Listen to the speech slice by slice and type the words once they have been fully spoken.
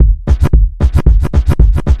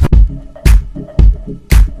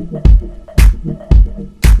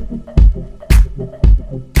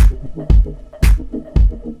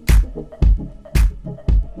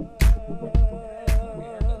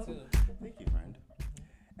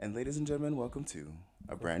And ladies and gentlemen, welcome to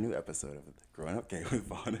a brand new episode of Growing Up Gay with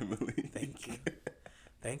Vaughn and Malik. Thank you.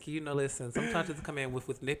 Thank you. Listen, sometimes you come in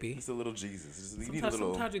with Nippy. It's a little Jesus. You need a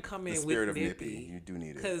little, sometimes you come in the with spirit of Nippy. You do need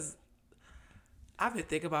it. Because I've been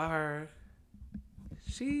thinking about her.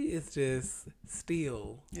 She is just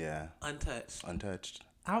still untouched.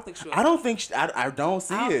 I don't think she'll. I don't think I don't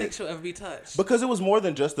see it. I don't think she'll ever be touched. Because it was more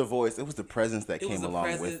than just the voice. It was the presence that came along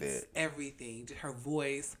presence, with it. Everything. Her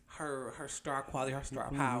voice, her star quality, her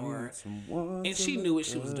star power. And she knew what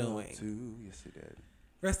she was doing. Yes, she did.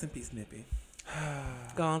 Rest in peace, Nippy.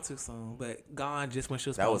 Gone too soon, but gone just when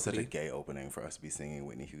she was That was supposed such to be. a gay opening for us to be singing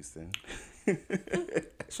Whitney Houston.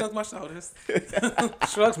 Shrugs my shoulders.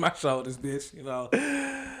 Shrugs my shoulders, bitch.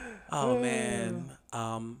 Oh man.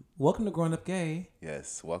 Welcome to Growing Up Gay.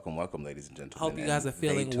 Yes, welcome, ladies and gentlemen. Hope you guys are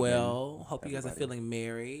feeling well. Hope you guys are feeling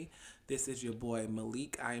merry. This is your boy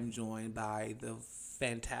Malik. I am joined by the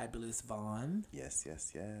fantabulous Vaughn. Yes.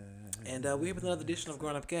 And we have another edition of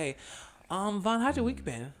Growing Up Gay. Vaughn, how's your week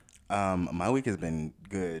been? My week has been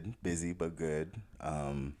good, busy but good.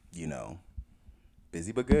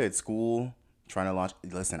 Busy but good. School, trying to launch.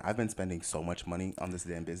 Listen, I've been spending so much money on this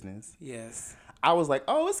damn business. Yes. I was like,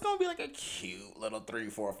 oh, it's gonna be like a cute little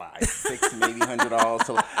 $3, $4, $5, $6, maybe $100.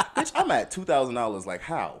 So, bitch, I'm at $2,000. Like,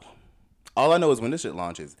 how? All I know is when this shit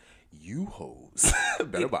launches, you hoes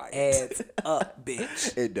better buy it. Adds up,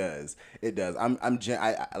 bitch. It does.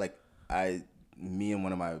 Me and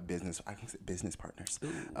one of my business partners,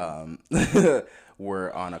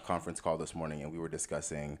 were on a conference call this morning, and we were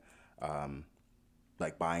discussing,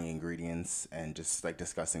 like buying ingredients and just like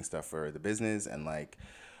discussing stuff for the business, and like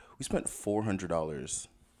we spent $400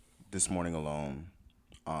 this morning alone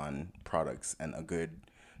on products, and a good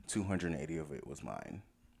 280 of it was mine.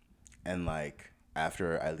 And like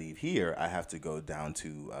after I leave here, I have to go down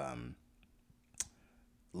to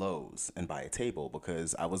Lowe's and buy a table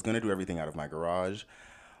because I was going to do everything out of my garage,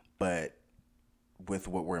 but with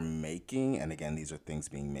what we're making, and again, these are things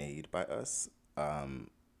being made by us,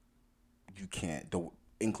 you can't, the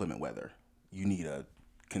inclement weather, you need a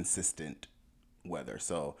consistent weather.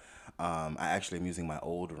 So I actually am using my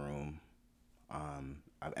old room.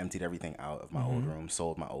 I've emptied everything out of my old room,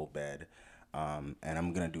 sold my old bed, and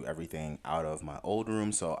I'm going to do everything out of my old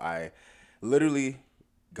room. So I literally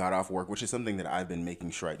got off work, which is something that I've been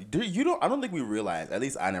making sure I don't think we realize, at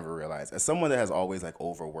least I never realized, as someone that has always like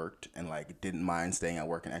overworked and like didn't mind staying at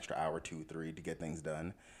work an extra hour, 2, 3 to get things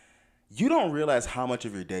done. You don't realize how much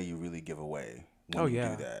of your day you really give away when you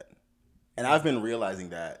do that. And I've been realizing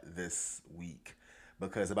that this week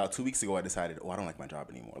because about 2 weeks ago I decided, I don't like my job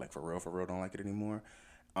anymore. Like for real, don't like it anymore.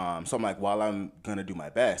 So I'm like, while I'm going to do my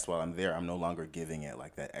best while I'm there, I'm no longer giving it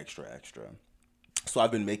like that extra. So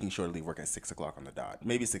I've been making sure to leave work at 6 o'clock on the dot,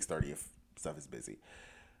 maybe 6:30 if stuff is busy.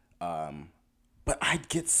 But I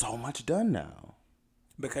get so much done now.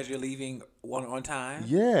 Because you're leaving on time?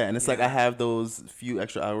 Yeah, and it's like I have those few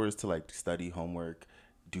extra hours to like study, homework,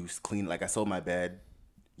 do clean. Like I sold my bed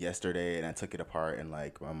yesterday and I took it apart, and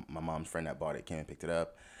like my mom's friend that bought it came and picked it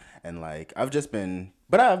up. And like I've been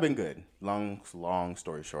good. Long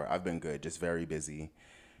story short, I've been good, just very busy.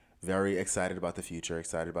 Very excited about the future,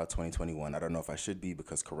 excited about 2021. I don't know if I should be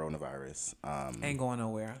because coronavirus. Ain't going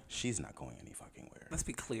nowhere. She's not going any fucking where. Let's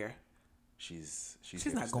be clear. She's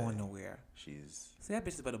not going nowhere. See, that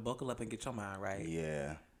bitch better buckle up and get your mind right.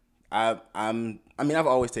 Yeah. I've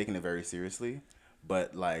always taken it very seriously,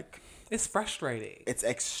 but like it's frustrating. It's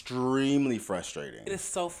extremely frustrating. It is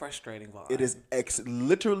so frustrating, Vaughn. It is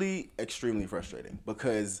literally extremely frustrating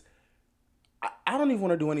because I don't even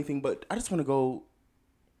want to do anything, but I just want to go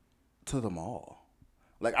to the mall.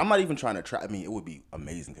 Like I'm not even trying to try. I mean, it would be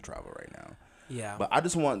amazing to travel right now. Yeah. But I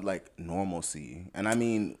just want like normalcy. And I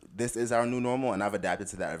mean, this is our new normal, and I've adapted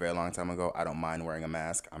to that a very long time ago. I don't mind wearing a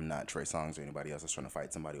mask. I'm not Trey Songz or anybody else that's trying to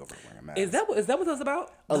fight somebody over wearing a mask. Is that what that's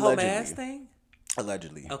about? The whole mask thing?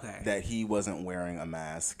 Allegedly. Okay. That he wasn't wearing a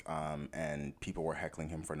mask, and people were heckling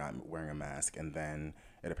him for not wearing a mask, and then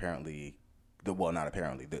it apparently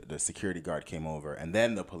the security guard came over, and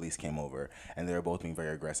then the police came over, and they were both being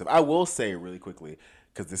very aggressive. I will say really quickly,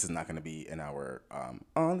 because this is not going to be in our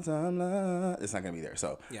on the timeline. It's not going to be there.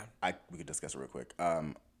 So yeah, we could discuss it real quick.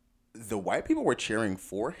 The white people were cheering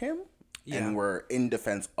for him and were in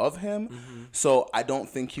defense of him. Mm-hmm. So I don't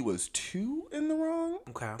think he was too in the wrong.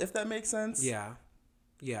 Okay, if that makes sense. Yeah.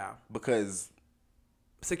 Because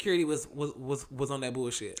security was on that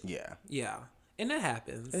bullshit. Yeah. Yeah. And that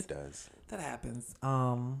happens. It does. That happens.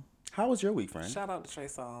 How was your week, friend? Shout out to Trey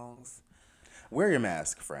Songz. Wear your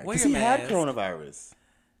mask, friend. Because he had coronavirus.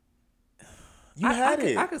 You had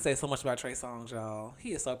it. I could say so much about Trey Songz, y'all.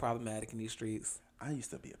 He is so problematic in these streets. I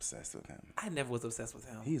used to be obsessed with him. I never was obsessed with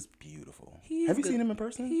him. He's beautiful. He is Have you good. seen him in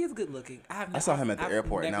person? He is good looking. I saw him at the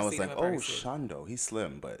airport, and I was never like, seen him "Oh, in person. Shondo, he's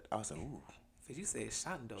slim," but I was like, "Ooh, Cause you said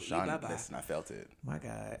Shondo. Shondo." Bye. Listen, I felt it. My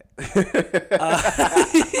God.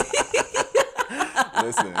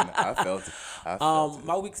 Listen, I felt it. I felt it.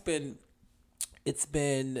 My week's been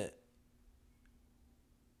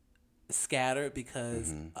scattered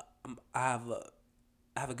because I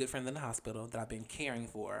have a good friend in the hospital that I've been caring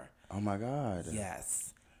for. Oh my God.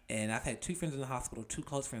 Yes. And I've had two friends in the hospital, two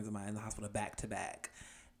close friends of mine in the hospital back to back.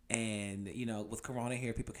 And, you know, with Corona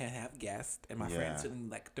here, people can't have guests. And my friend's feeling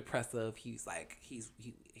like depressive. He's like, he's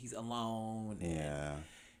alone. And Yeah.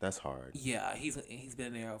 That's hard. yeah, he's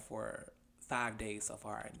been there for 5 days so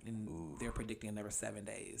far. And they're predicting another 7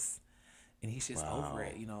 days. And he's just over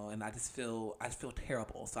it, you know, and I just feel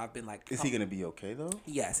terrible. So I've been like, Is he gonna be okay though?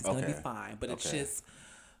 yes, it's gonna be Okay. fine. But it's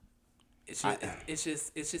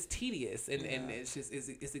just tedious and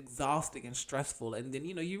it's exhausting and stressful. And then,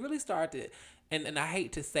 you know, you really start to and I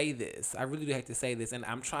hate to say this. I really do hate to say this, and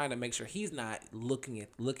I'm trying to make sure he's not looking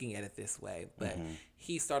at it this way, but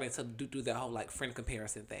he's starting to do that whole like friend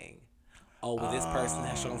comparison thing. Oh, well, this person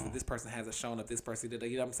has shown up. This person hasn't shown up. This person did.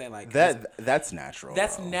 You know what I'm saying? Like that's natural.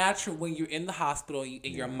 That's though. natural when you're in the hospital and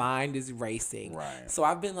your mind is racing. Right. So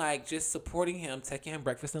I've been like just supporting him, taking him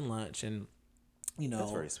breakfast and lunch, and you know,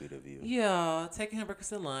 That's very sweet of you. yeah, taking him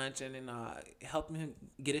breakfast and lunch, and then helping him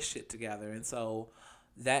get his shit together. And so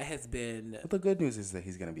that has been. But the good news is that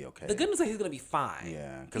he's gonna be okay. The good news is that he's gonna be fine.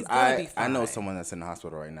 Yeah, because He's I know fine. someone that's in the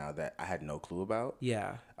hospital right now that I had no clue about.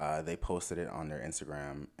 Yeah. They posted it on their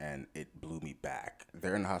Instagram and it blew me back.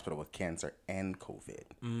 They're in the hospital with cancer and COVID,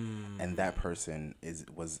 and that person is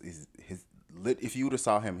his lit. If you would have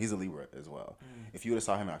saw him, he's a Libra as well. If you would have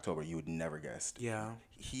saw him in October, you would never guessed. Yeah.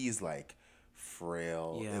 He's like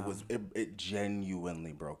frail. Yeah. It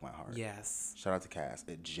genuinely broke my heart. Yes. Shout out to Cass.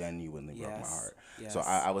 It genuinely broke my Yes. heart. Yes. So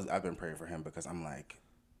I've been praying for him because I'm like,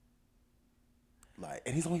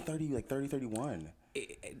 and he's only 31.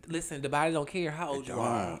 Listen, the body don't care how old you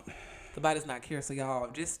are. Don't. The body does not care. So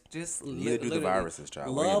y'all, just Neither do the literally viruses,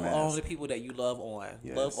 child. Wear your love mask. on the people that you love on.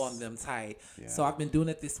 Yes. Love on them tight. Yeah. So I've been doing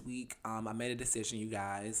it this week. I made a decision, you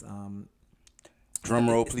guys. Drum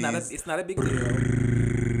roll, It's please. it's not a big deal.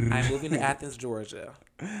 I'm moving to Athens, Georgia.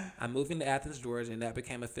 And that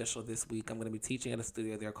became official this week. I'm going to be teaching at a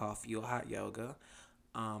studio there called Fuel Hot Yoga,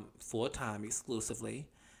 full time exclusively,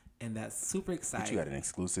 and that's super exciting. You got an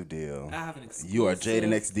exclusive deal. I have an exclusive. You are Jaden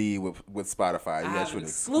XD with Spotify. You I got have you an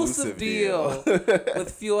exclusive deal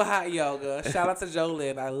with Fuel Hot Yoga. Shout out to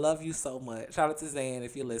Jolyn. I love you so much. Shout out to Zan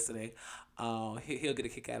if you're listening. He'll get a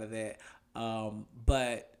kick out of that.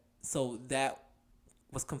 But so that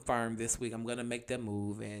was confirmed this week. I'm gonna make that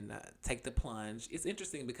move and take the plunge. It's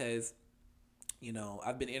interesting because, you know,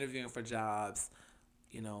 I've been interviewing for jobs,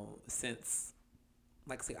 you know, since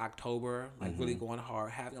like say October, like really going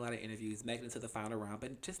hard, having a lot of interviews, making it to the final round,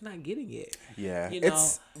 but just not getting it. Yeah, You know?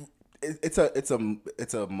 it's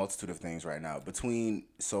a multitude of things right now between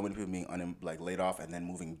so many people being laid off and then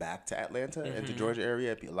moving back to Atlanta and to Georgia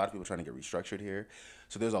area. A lot of people trying to get restructured here,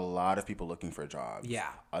 so there's a lot of people looking for jobs. Yeah,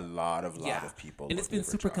 a lot of people, and it's been looking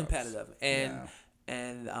for super jobs. competitive.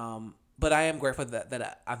 And but I am grateful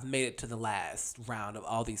that I've made it to the last round of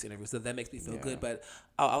all these interviews. So that makes me feel good. But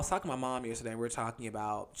I was talking to my mom yesterday, and we were talking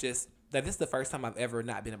about just that this is the first time I've ever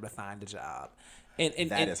not been able to find a job, and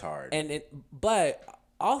That is hard. But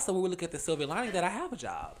also, we look at the silver lining that I have a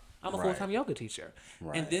job. I'm a Right. full-time yoga teacher,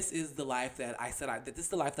 Right. and this is the life that this is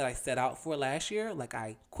the life that I set out for last year. Like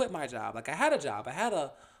I quit my job. Like I had a job. I had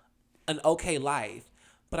an okay life,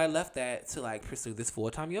 but I left that to like pursue this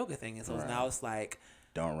full-time yoga thing, and so now it's like.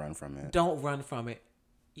 Don't run from it. Don't run from it.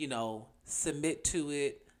 You know, submit to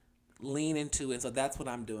it, lean into it. So that's what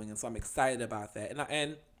I'm doing, and so I'm excited about that.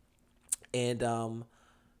 And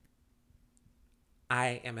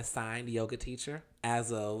I am assigned yoga teacher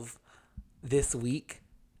as of this week,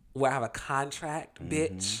 where I have a contract,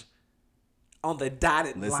 bitch, on the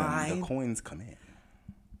dotted Listen, line. the coins come in.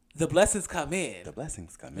 The blessings come in. The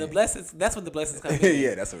blessings come The in. blessings. That's when the blessings come in.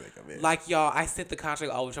 Yeah, that's where they come in. Like, y'all, I sent the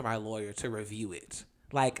contract over to my lawyer to review it.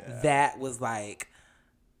 Like, that was like,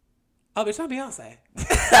 oh, bitch, I'm Beyonce.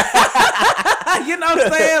 You know what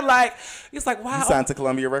I'm saying? Like, it's like, wow. You signed to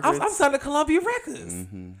Columbia Records? I'm signed to Columbia Records.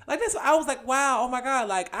 Like, this, I was like, wow, oh my God.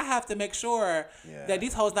 Like, I have to make sure that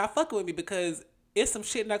these hoes not fucking with me because it's some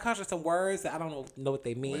shit in that contract, some words that I don't know what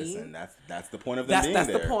they mean. Listen, that's the point of them being there.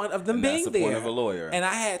 That's the point of them And being that's the there. point of a lawyer. And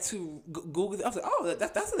I had to Google it. I was like, oh,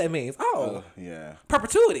 that's what that means. Oh, yeah.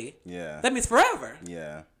 perpetuity. Yeah. That means forever.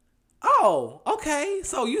 Yeah. Oh, okay.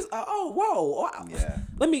 So you, oh, whoa. Wow. Yeah.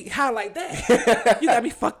 Let me highlight that. You got me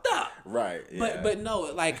fucked up. Right. Yeah. But no,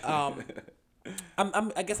 like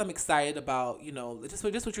I guess I'm excited about, you know, just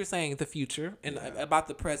what you're saying, the future, and about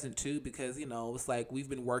the present too, because, you know, it's like we've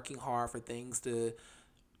been working hard for things to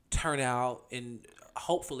turn out in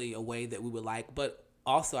hopefully a way that we would like, but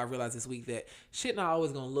also I realized this week that shit not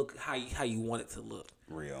always gonna look how you want it to look.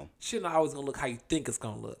 Real. Shit not always gonna look how you think it's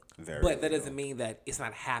gonna look. But that doesn't mean that it's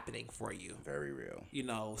not happening for you. Very real. You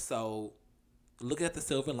know, so look at the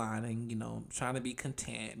silver lining, you know, trying to be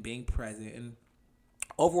content, being present, and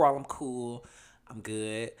overall I'm cool. I'm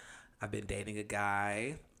good. I've been dating a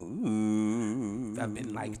guy. Ooh. I've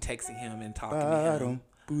been like texting him and talking to him.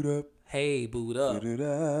 Boot up. Hey, boot up.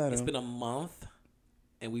 It's been a month,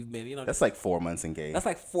 and we've been, you know. That's like 4 months engaged. That's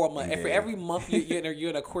like 4 months. And for every month you're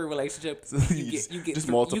in a queer relationship, you get just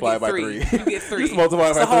multiply by 3. You get 3. Just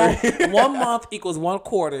multiply by 3. 1 month equals 1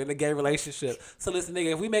 quarter in a gay relationship. So listen,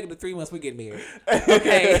 nigga, if we make it to 3 months, we get married.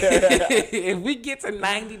 Okay. If we get to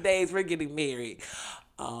 90 days, we're getting married.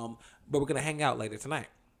 But we're gonna hang out later tonight.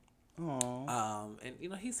 Aww. And you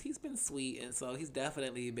know, he's been sweet, and so he's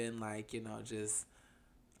definitely been like, you know, just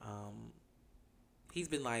he's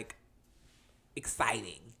been like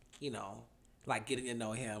exciting, you know, like getting to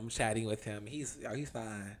know him, chatting with him. He's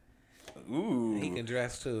fine. Ooh. He can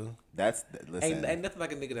dress too. Listen. Ain't nothing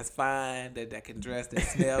like a nigga that's fine, that can dress, that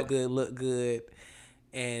smell good, look good.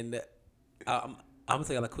 And I'm gonna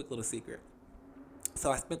tell you a quick little secret.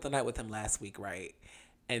 So I spent the night with him last week, right?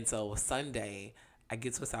 And so Sunday, I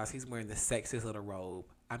get to his house. He's wearing the sexiest little robe.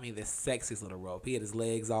 I mean, the sexiest little robe. He had his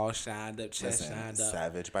legs all shined up, chest shined up.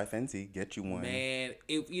 Savage by Fenty, get you one. Man,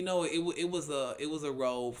 it was a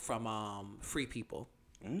robe from Free People.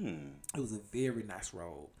 It was a very nice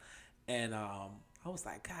robe, and I was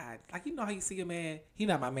like, God, like, you know how you see a man, he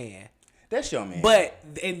not my man. That's your man. But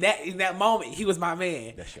in that moment, he was my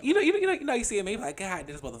man. That's your man. You see him, you're like, God,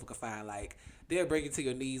 this motherfucker fine. Like, they'll bring you to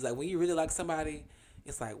your knees. Like, when you really like somebody,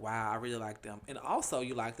 it's like, wow, I really like them. And also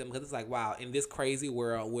you like them because it's like, wow, in this crazy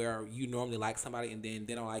world where you normally like somebody and then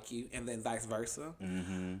they don't like you, and then vice versa.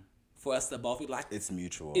 Mm-hmm. For us to both be like, it's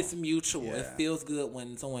mutual. It's mutual. Yeah. It feels good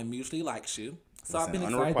when someone mutually likes you. So Listen, I've been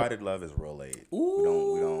excited. Unrequited love is real late.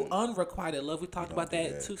 Ooh, we don't unrequited love. We talked about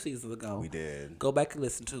that 2 seasons ago. We did. Go back and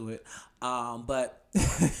listen to it. But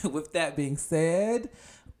with that being said,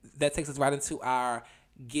 that takes us right into our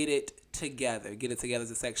Get It Together. Get It Together is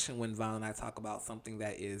a section when Vaughn and I talk about something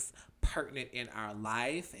that is pertinent in our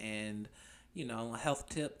life, and, you know, a health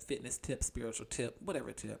tip, fitness tip, spiritual tip,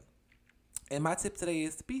 whatever tip. And my tip today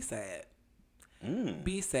is be sad.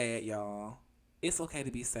 Be sad, y'all. It's okay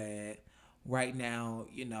to be sad. Right now,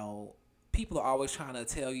 you know, people are always trying to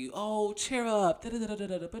tell you, oh, cheer up,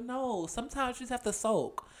 da-da-da-da-da-da. But no, sometimes you just have to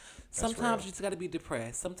sulk. Sometimes you just got to be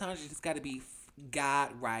depressed. Sometimes you just got to be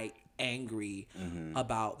God-right angry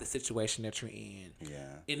about the situation that you're in.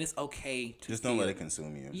 Yeah. And it's okay to just don't let it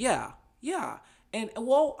consume you. Yeah. Yeah. And,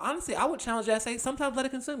 well, honestly, I would challenge that, say sometimes let it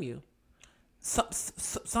consume you.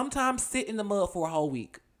 Sometimes sit in the mud for a whole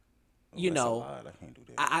week. You know, I can't do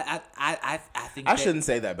that. I think I shouldn't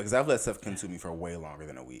say that because I've let stuff consume me for way longer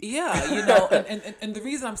than a week. Yeah, you know, and the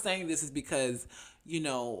reason I'm saying this is because, you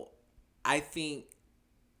know, I think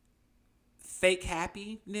fake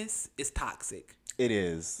happiness is toxic. It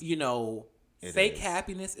is. You know, fake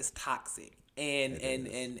happiness is toxic.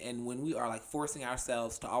 And when we are like forcing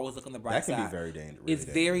ourselves to always look on the bright side, that can be very dangerous. It's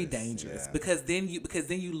very dangerous because then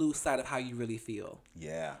you lose sight of how you really feel.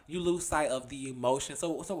 Yeah, you lose sight of the emotion.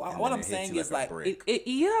 So what I'm saying is like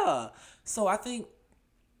yeah. So I think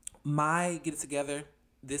my Get It Together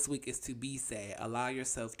this week is to be sad. Allow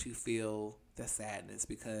yourself to feel the sadness,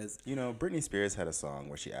 because, you know, Britney Spears had a song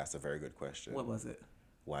where she asked a very good question. What was it?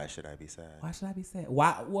 Why should I be sad? Why should I be sad?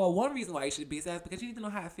 Why? Well, one reason why you should be sad is because you need to know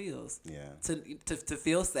how it feels. Yeah. To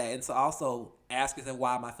feel sad, and to also ask yourself,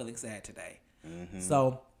 why am I feeling sad today?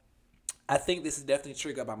 So, I think this is definitely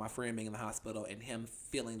triggered by my friend being in the hospital and him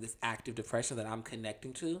feeling this active depression that I'm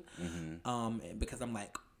connecting to, because I'm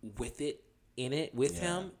like in it with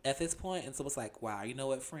him at this point, and so it's like, wow, you know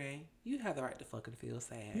what, friend, you have the right to fucking feel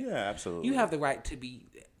sad. Yeah, absolutely. You have the right to be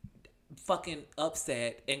fucking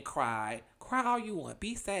upset and cry all you want,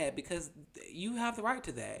 be sad, because you have the right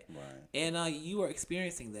to that, right? And you are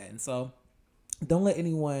experiencing that, and so don't let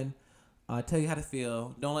anyone tell you how to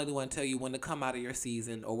feel. Don't let anyone tell you when to come out of your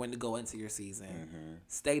season or when to go into your season.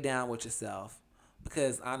 Stay down with yourself,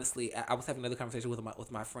 because honestly, I was having another conversation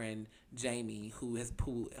with my friend Jamie, who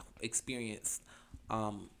experienced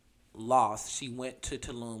loss. She went to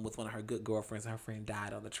Tulum with one of her good girlfriends, and her friend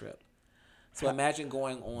died on the trip. So imagine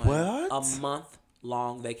going on a month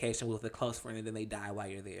long vacation with a close friend and then they die while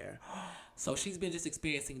you're there. So she's been just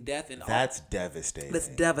experiencing death and That's devastating. That's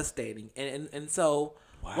devastating. And so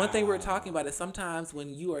one thing we're talking about is sometimes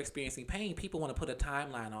when you are experiencing pain, people want to put a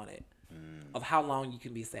timeline on it of how long you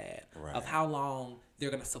can be sad, of how long they're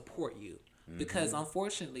going to support you. Because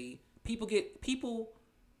unfortunately, people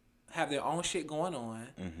have their own shit going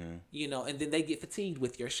on, you know, and then they get fatigued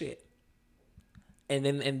with your shit. And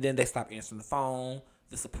then they stop answering the phone.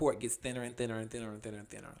 The support gets thinner and thinner and thinner and thinner and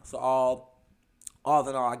thinner. So all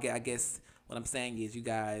in all, I guess what I'm saying is you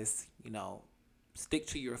guys, you know, stick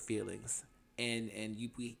to your feelings and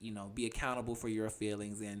be accountable for your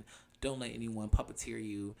feelings, and don't let anyone puppeteer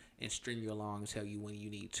you and string you along and tell you when you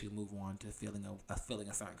need to move on to feeling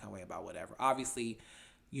a certain kind of way about whatever. Obviously,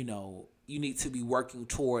 you know, you need to be working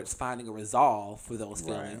towards finding a resolve for those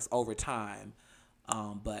feelings over time.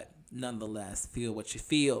 But nonetheless, feel what you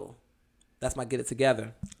feel. That's my get it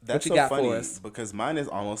together. That's what you so got funny for us? because mine is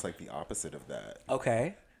almost like the opposite of that.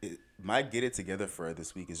 Okay. My get it together for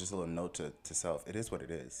this week is just a little note to self. It is what it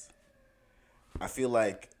is. I feel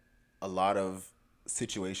like a lot of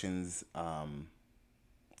situations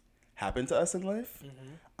happen to us in life,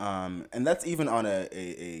 and that's even on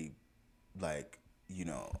a like, you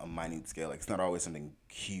know, a minute scale. Like, it's not always something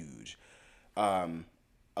huge.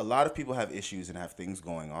 A lot of people have issues and have things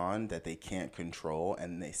going on that they can't control,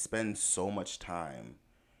 and they spend so much time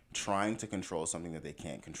trying to control something that they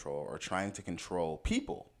can't control, or trying to control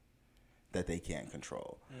people that they can't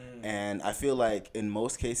control. And I feel like in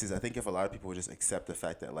most cases, I think if a lot of people would just accept the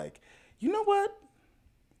fact that, like, you know what?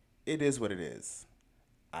 It is what it is.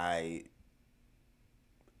 It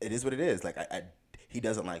is what it is. Like, he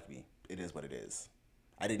doesn't like me. It is what it is.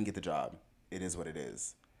 I didn't get the job. It is what it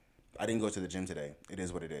is. I didn't go to the gym today. It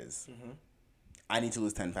is what it is. I need to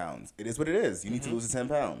lose 10 pounds. It is what it is. You need to lose the 10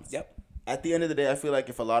 pounds. Yep. At the end of the day, I feel like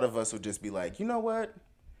if a lot of us would just be like, you know what?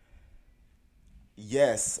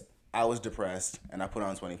 Yes, I was depressed and I put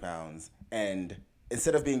on 20 pounds. And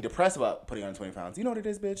instead of being depressed about putting on 20 pounds, you know what it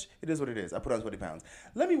is, bitch? It is what it is. I put on 20 pounds.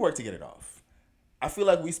 Let me work to get it off. I feel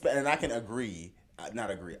like we spent, and I can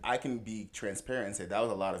I can be transparent and say that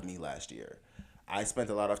was a lot of me last year. I spent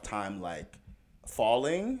a lot of time like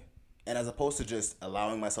falling, and as opposed to just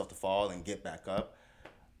allowing myself to fall and get back up,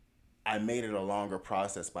 I made it a longer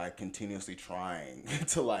process by continuously trying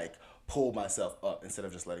to like pull myself up instead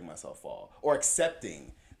of just letting myself fall, or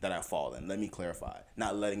accepting that I've fallen. Let me clarify.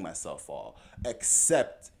 Not letting myself fall.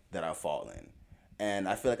 Accept that I've fallen. And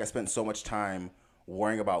I feel like I spent so much time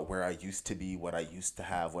worrying about where I used to be, what I used to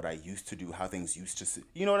have, what I used to do, how things used to,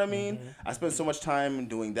 you know what I mean? I spent so much time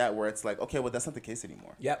doing that where it's like, okay, well, that's not the case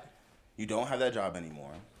anymore. Yep. You don't have that job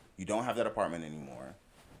anymore. You don't have that apartment anymore.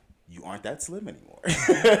 You aren't that slim anymore.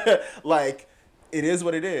 Like, it is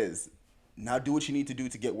what it is. Now do what you need to do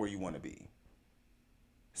to get where you want to be.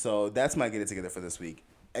 So that's my get it together for this week.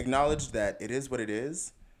 Acknowledge that it is what it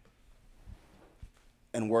is,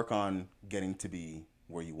 and work on getting to be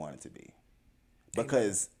where you want it to be.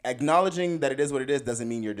 Because acknowledging that it is what it is doesn't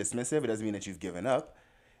mean you're dismissive. It doesn't mean that you've given up.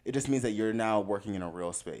 It just means that you're now working in a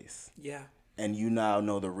real space. Yeah. And you now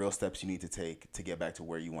know the real steps you need to take to get back to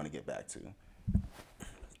where you want to get back to.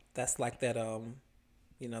 That's like that,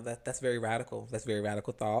 you know, that's very radical. That's very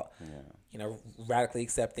radical thought. Yeah. You know, radically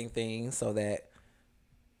accepting things so that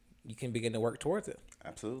you can begin to work towards it.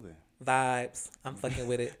 Absolutely. Vibes. I'm fucking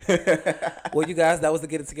with it. Well, you guys, that was the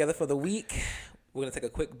Get It Together for the week. We're going to take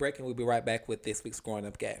a quick break and we'll be right back with this week's Growing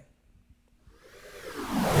Up Gay.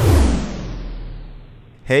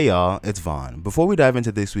 Hey y'all, it's Vaughn. Before we dive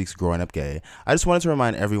into this week's Growing Up Gay, I just wanted to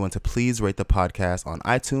remind everyone to please rate the podcast on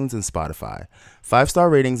iTunes and Spotify. 5-star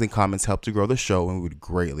ratings and comments help to grow the show and we would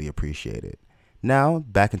greatly appreciate it. Now,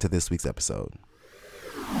 back into this week's episode.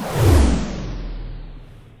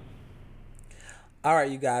 All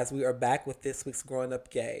right, you guys, we are back with this week's Growing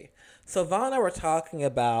Up Gay. So Vaughn and I were talking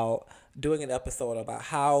about doing an episode about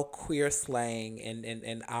how queer slang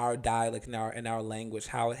and our dialect and our language,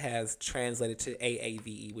 how it has translated to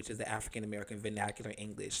AAVE, which is the African American Vernacular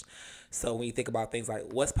English. So when you think about things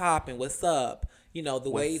like what's poppin', what's up, you know, the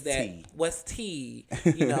way that what's tea,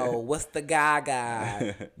 you know, what's the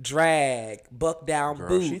gaga, drag, buck down Girl,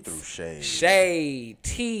 boots, she threw shade,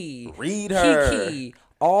 tea, read her. kiki,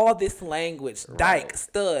 all this language, dyke,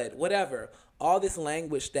 stud, whatever, all this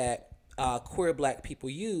language that queer black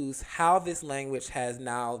people use, how this language has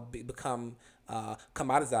now become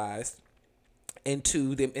commoditized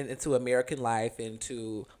into American life,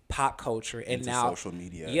 into pop culture, and into now social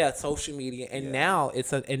media. Yeah, social media, and now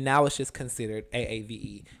it's just considered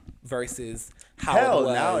AAVE versus how it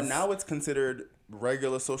was. Now it's considered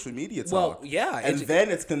regular social media Well, talk. yeah, and then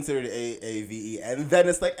it's considered AAVE, and then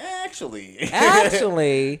it's like actually,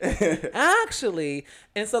 actually.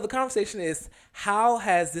 And so the conversation is, how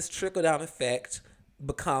has this trickle down effect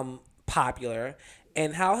become popular,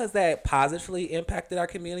 and how has that positively impacted our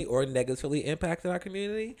community or negatively impacted our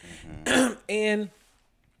community? And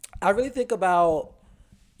I really think about,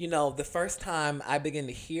 the first time I began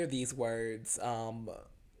to hear these words,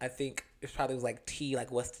 I think it probably was like tea,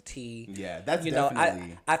 like what's the tea? Yeah, that's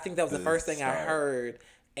I think that was the first thing I start. heard.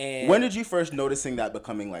 And When did you first noticing that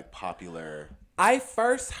becoming like popular? I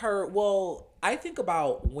first heard, I think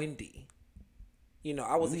about Wendy.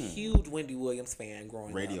 I was a huge Wendy Williams fan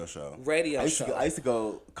growing Radio up. show. Radio I used show. To go, I used to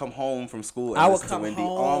go come home from school and I would listen come to Wendy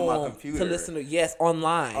home on my computer. to listen to, yes,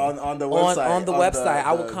 online. On the website. On the website.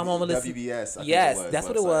 I would come home and listen. WBS, I yes, think it was, that's website.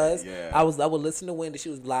 what it was. Yeah. I would listen to Wendy. She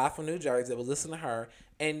was live from New Jersey. I would listen to her.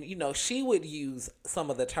 And, she would use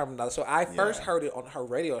some of the terminology. So I first heard it on her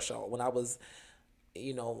radio show when I was,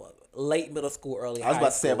 late middle school, early high school. I was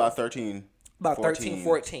about to say about 13. About 14. 13,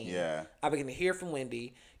 14. Yeah. I began to hear from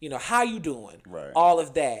Wendy, how you doing? Right. All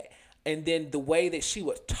of that. And then the way that she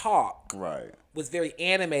would talk Right. was very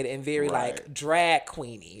animated and very Right. like drag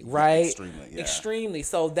queeny, right? Extremely, yeah. Extremely.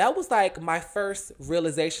 So that was like my first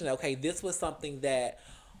realization, okay, this was something that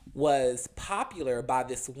was popular by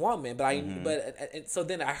this woman, but and so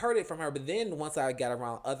then I heard it from her, but then once I got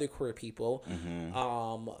around other queer people,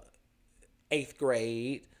 8th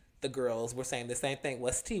grade, the girls were saying the same thing.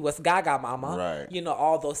 What's tea? What's Gaga mama? Right.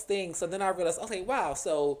 All those things. So then I realized, okay, wow.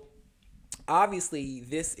 So obviously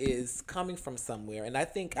this is coming from somewhere. And I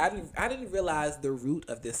think I didn't realize the root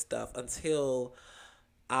of this stuff until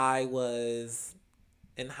I was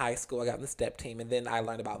in high school. I got in the step team, and then I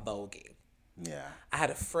learned about voguing. Yeah. I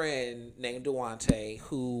had a friend named Duante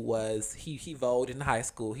who was, he vogued in high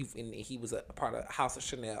school. He was a part of House of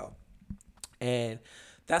Chanel. And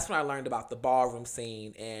that's when I learned about the ballroom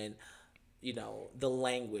scene and, the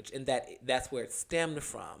language, and that's where it stemmed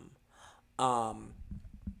from.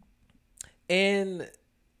 And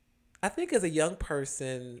I think as a young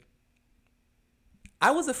person,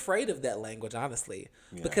 I was afraid of that language, honestly,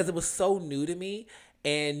 because it was so new to me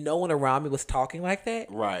and no one around me was talking like that.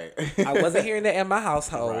 Right. I wasn't hearing that in my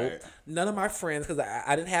household. Right. None of my friends, because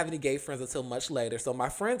I didn't have any gay friends until much later, so my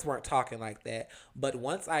friends weren't talking like that. But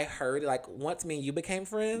once I heard, like once me and you became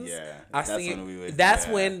friends, that's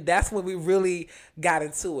when we really got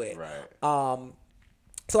into it. Right.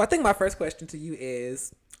 So I think my first question to you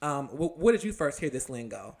is, where did you first hear this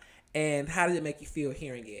lingo, and how did it make you feel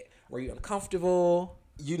hearing it? Were you uncomfortable?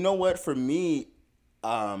 You know what? For me,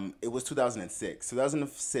 it was 2006.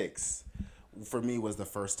 2006 for me was the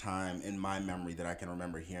first time in my memory that I can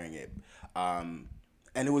remember hearing it. And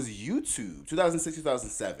it was YouTube. 2006,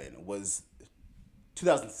 2007 was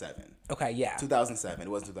 2007. Okay, yeah. 2007. It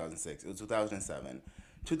wasn't 2006. It was 2007.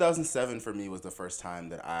 2007 for me was the first time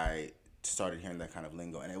that I started hearing that kind of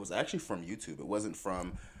lingo, and it was actually from YouTube. It wasn't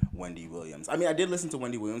from Wendy Williams. I mean, I did listen to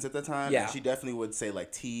Wendy Williams at the time, and she definitely would say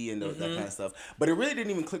like tea and that kind of stuff, but it really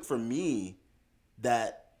didn't even click for me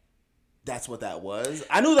that that's what that was.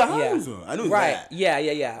 I knew the Hamza. I knew that.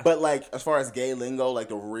 Yeah. But like as far as gay lingo, like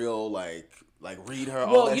the real like read her.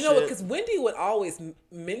 Well, all that you know what? shit. Because Wendy would always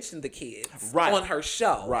mention the kids Right. on her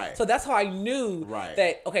show. Right. So that's how I knew Right.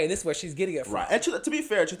 that, okay, this is where she's getting it from. Right. And to be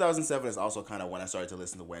fair, 2007 is also kind of when I started to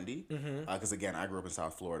listen to Wendy. Because again, I grew up in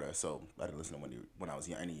South Florida, so I didn't listen to Wendy when I was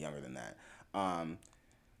any younger than that.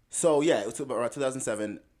 So yeah, it was around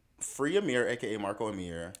 2007. Free Amir, aka Marco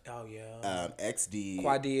Amir. Oh yeah. XD.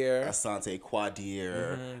 Quadir. Asante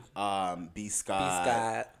Quadir. B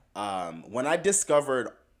Scott. When I discovered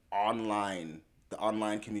the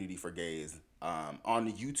online community for gays,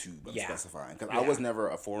 on YouTube, I'm specifying, because I was never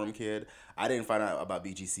a forum kid. I didn't find out about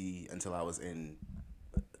BGC until I was in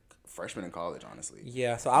freshman in college, honestly.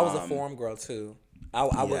 Yeah, so I was a forum girl too. I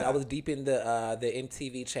was deep in the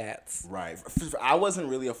MTV chats. Right. I wasn't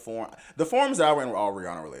really a forum. The forums that I were in were all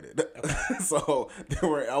Rihanna related. Okay. So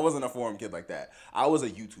I wasn't a forum kid like that. I was a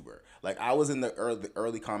YouTuber. Like I was in the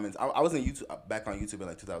early comments. I was in YouTube back on YouTube in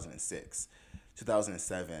like 2006,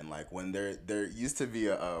 2007. Like when there used to be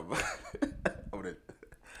a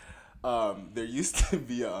there used to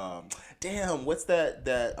be a what's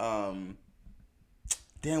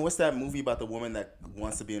that movie about the woman that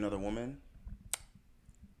wants to be another woman?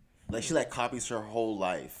 Like she like copies her whole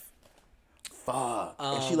life. Fuck.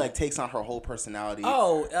 And she like takes on her whole personality.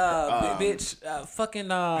 Oh, bitch, fucking.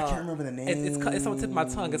 I can't remember the name. It's on the tip of my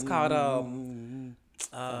tongue. It's called I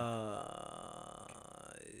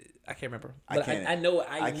can't remember. But I know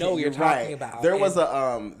you're talking about. There was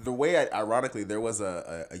ironically there was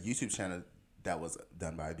a YouTube channel that was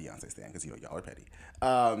done by a Beyonce stan, because y'all are petty.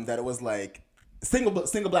 That it was like single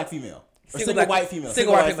black female. Or single white female.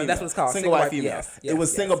 Single white female. That's what it's called. Single white female. Yes, it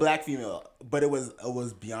was single black female, but it was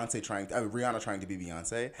Beyonce Rihanna trying to be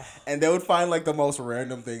Beyonce, and they would find like the most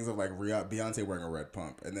random things of like Beyonce wearing a red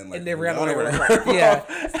pump, and then Rihanna wearing a red pump. Yeah,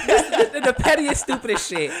 the pettiest, stupidest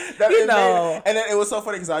shit. You know. And then it was so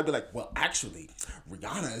funny because I'd be like, well, actually,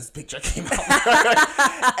 Rihanna's picture came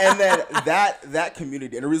out, and then that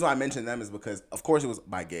community, and the reason why I mentioned them is because, of course, it was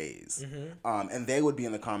by gays, and they would be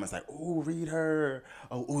in the comments like, "Ooh, read her,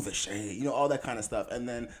 oh, ooh, the shade," all that kind of stuff. And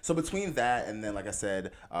then so between that and then, like I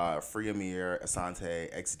said, Free Amir,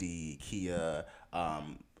 Asante, XD, Kia,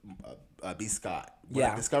 B Scott.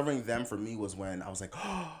 Discovering them for me was when I was like,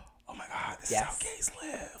 oh my God, this is how gays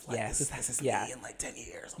live. Like, this is me in like 10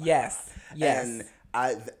 years. Oh yes. And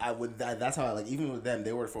that's how I like, even with them,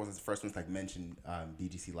 they were the first ones like mentioned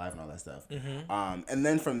BGC Live and all that stuff. And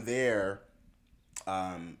then from there,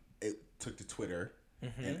 it took to Twitter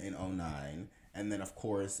in 2009. And then, of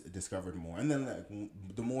course, discovered more. And then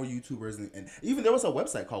the more YouTubers, and even there was a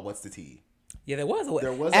website called What's the Tea. Yeah, there was a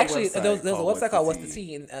website called What's the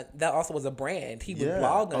Tea, and that also was a brand. He would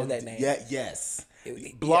blog under that name.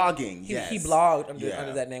 Blogging. He blogged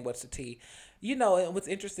under that name, What's the Tea. And what's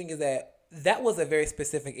interesting is that was a very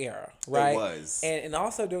specific era, right? It was. And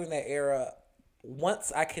also during that era,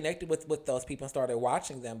 once I connected with those people and started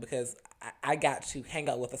watching them, because I got to hang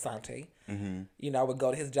out with Asante. I would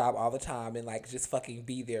go to his job all the time and like just fucking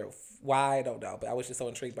be there. Why? I don't know, but I was just so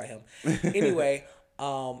intrigued by him. Anyway,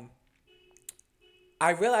 I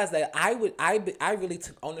realized that I really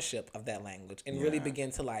took ownership of that language and really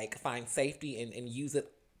began to like find safety and use it.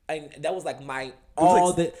 And that was like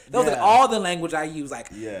all the language I use, like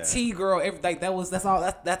T girl, everything. That's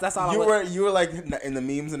all. You were like in the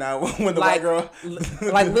memes now when the white girl,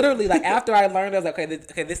 like literally, like after I learned, I was like,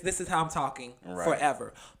 okay, this is how I'm talking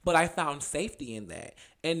forever. But I found safety in that,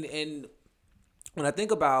 and when I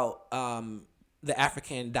think about the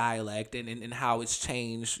African dialect and how it's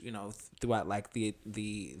changed, throughout like the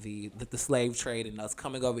slave trade and us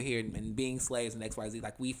coming over here and being slaves and XYZ,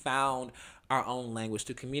 like we found our own language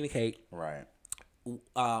to communicate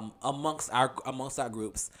amongst our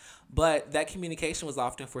groups, but that communication was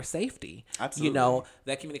often for safety. Absolutely.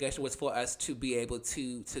 That communication was for us to be able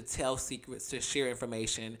to tell secrets, to share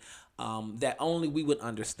information that only we would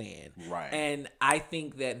understand. Right. And I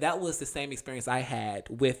think that was the same experience I had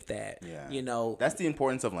with that. Yeah. That's the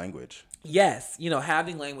importance of language. Yes,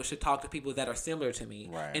 having language to talk to people that are similar to me,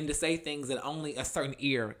 right, and to say things that only a certain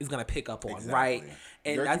ear is going to pick up on, exactly, right?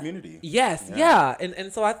 And your community. Yes, yeah.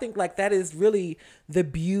 And so I think like that is really the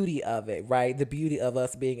beauty of it, right? The beauty of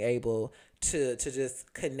us being able to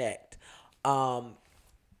just connect. I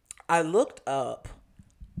looked up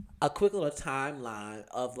a quick little timeline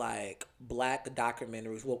of like black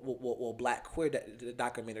documentaries, black queer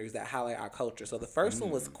documentaries that highlight our culture. So the first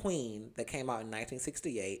one was Queen, that came out in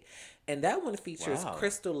 1968, and that one features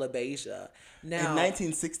Crystal LaBeija. Now, in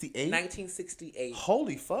 1968? 1968.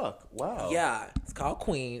 Holy fuck! Wow. Yeah, it's called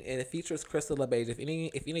Queen, and it features Crystal LaBeija. If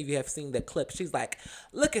any of you have seen the clip, she's like,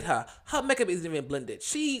 look at her. Her makeup isn't even blended.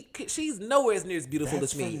 She's nowhere as near as beautiful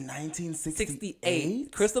as me. From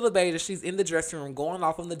 1968. Crystal LaBeija. She's in the dressing room going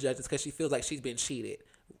off on the judges because she feels like she's been cheated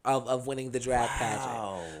of winning the drag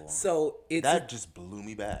pageant. So that just blew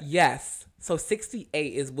me back. Yes. So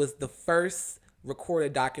 68 was the first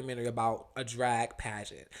recorded documentary about a drag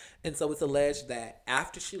pageant. And so it's alleged that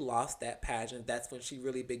after she lost that pageant, that's when she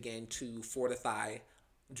really began to fortify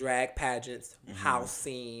drag pageants, house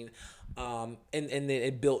scene, and then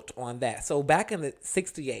it built on that. So back in the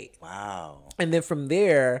 68. Wow. And then from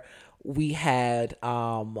there, we had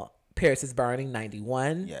Paris is Burning,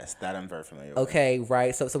 91. Yes, that I'm very familiar with. Okay,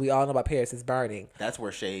 right. So we all know about Paris is Burning. That's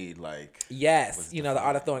where shade, like... Yes, the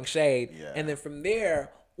art of throwing shade. Yeah. And then from there...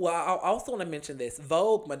 Well, I also want to mention this.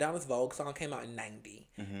 Vogue, Madonna's Vogue song came out in 90.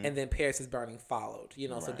 And then Paris is Burning followed.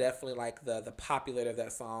 So definitely like the popularity of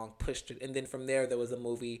that song pushed it. And then from there was a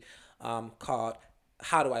movie called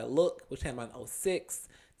How Do I Look, which came out in 2006.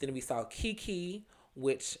 Then we saw Kiki,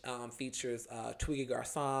 which features Twiggy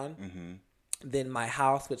Garcon. Then My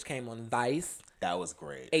House, which came on Vice. That was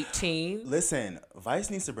great. 18. Listen,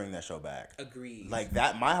 Vice needs to bring that show back. Agreed. Like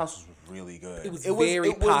that, My House was really good. It was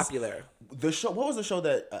very popular. The show. What was the show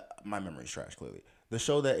that? My memory's trash. Clearly, the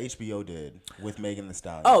show that HBO did with Megan Thee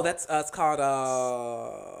Stallion. Oh, that's it's called. I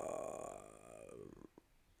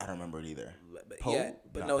don't remember it either. Poe? Yeah,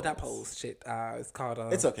 but no, not Pose. Shit. It's called.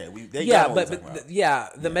 It's okay. The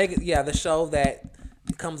show that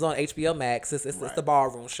comes on HBO Max. It's the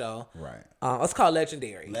ballroom show. Right. It's called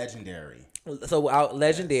Legendary. Legendary. So out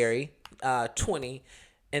Legendary, 20.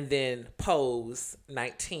 and then Pose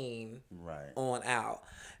 19 Right. on out.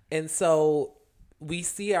 And so we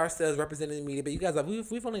see ourselves represented in the media, but you guys,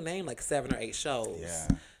 we've only named like 7 or 8 shows. Yeah.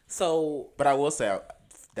 So But I will say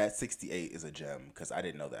that 68 is a gem because I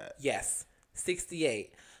didn't know that. yes,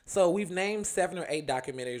 68. So we've named 7 or 8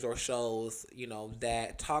 documentaries or shows,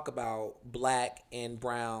 that talk about Black and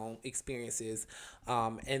Brown experiences,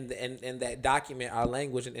 and that document our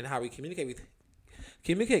language and how we communicate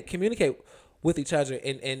with each other.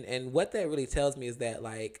 And what that really tells me is that,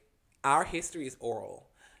 like, our history is oral.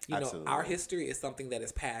 Absolutely. Our history is something that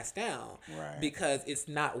is passed down, Right. because it's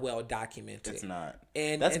not well documented. It's not.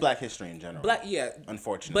 And that's Black history in general.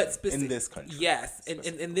 Unfortunately. But in this country. Yes. And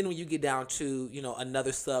then when you get down to,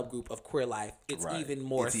 another subgroup of queer life, it's Right. even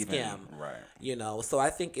more It's skim. Right. So I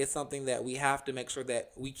think it's something that we have to make sure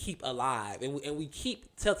that we keep alive, and we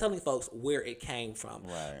keep telling folks where it came from.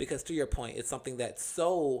 Right. Because to your point, it's something that's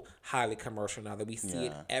so highly commercial now that we see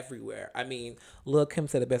it everywhere. I mean, Lil' Kim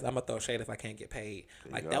said it best, I'm gonna throw shade if I can't get paid.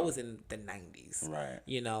 Like, that was in the 90s. Right.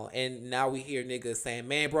 And now we hear niggas saying,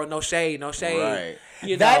 man, bro, no shade. Right.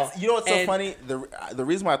 You What's so and, funny? The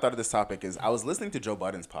reason why I thought of this topic is I was listening to Joe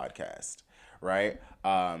Budden's podcast, right?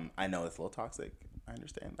 I know it's a little toxic. I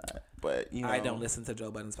understand that. But, I don't listen to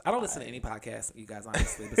Joe Budden's. I don't listen to any podcast, you guys,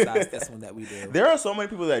 honestly, besides this one that we do. There are so many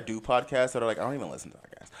people that do podcasts that are like, I don't even listen to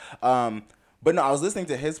podcasts. But no, I was listening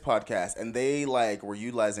to his podcast, and they like were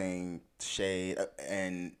utilizing shade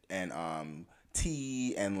and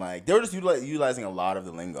tea, and like they were just utilizing a lot of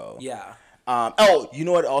the lingo. Yeah. You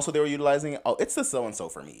know what? Also, they were utilizing. Oh, it's the so and so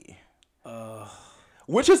for me.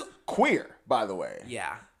 Which is queer, by the way.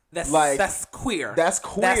 Yeah. Like, that's queer. That's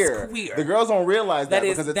queer. The girls don't realize that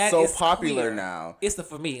because it's so popular queer. now. It's the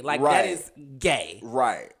for me. Like, Right. that is gay.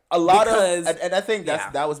 Right. A lot Because- of, and I think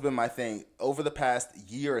that was been my thing over the past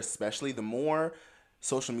year, especially. The more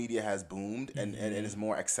social media has boomed and is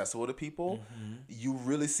more accessible to people, you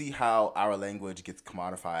really see how our language gets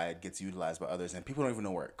commodified, gets utilized by others, and people don't even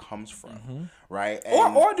know where it comes from, right?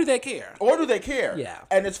 And, Or do they care? or do they care? Yeah.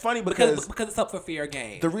 And it's funny because it's up for fair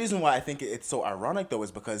game. the reason why I think it's so ironic, though,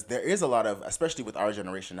 is because there is a lot of, especially with our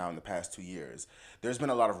generation now in the past 2 years, there's been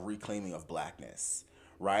a lot of reclaiming of Blackness,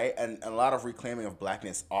 right? And a lot of reclaiming of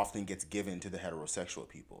Blackness often gets given to the heterosexual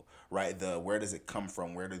people, right? Where does it come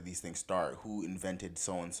from? Where did these things start? Who invented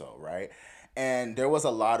so-and-so, right? And there was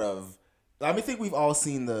a lot of, I think we've all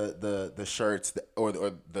seen the shirts or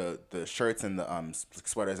the shirts and the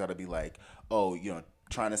sweaters that'll be like,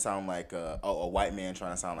 trying to sound like a white man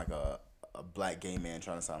trying to sound like a black gay man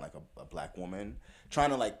trying to sound like a black woman,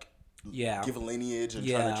 trying to like give a lineage and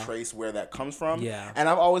trying to trace where that comes from. Yeah. And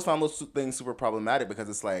I've always found those things super problematic because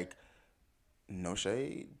it's like, no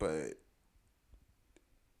shade, but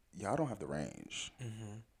y'all don't have the range.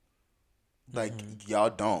 Like, y'all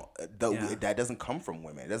don't. That doesn't come from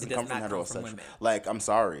women. It doesn't come from heterosexual. Like, I'm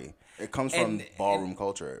sorry. It comes from ballroom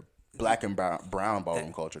culture. Black and brown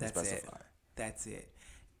ballroom culture to specify. That's it.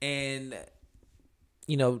 And,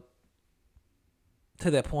 to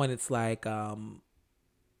that point, it's like,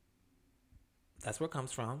 that's where it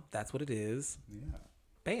comes from. That's what it is. Yeah.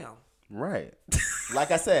 Bam. Right.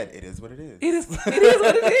 Like I said, it is what it is. It is what it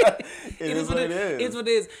is. It is what it is. It's what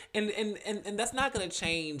it is. And that's not going to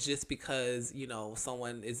change just because,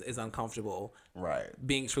 someone is uncomfortable Right.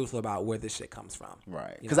 being truthful about where this shit comes from.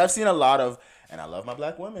 Right. Because I've seen a lot of, and I love my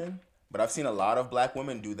black women, but I've seen a lot of black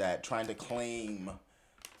women do that, trying to claim,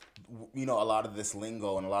 a lot of this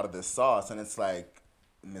lingo and a lot of this sauce. And it's like,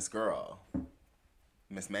 Miss Girl,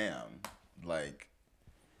 Miss Ma'am, like,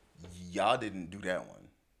 y'all didn't do that one.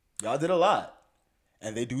 Y'all did a lot.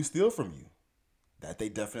 And they do steal from you. That they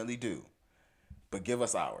definitely do. But give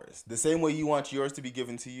us ours. The same way you want yours to be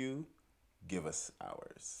given to you, give us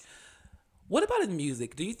ours. What about in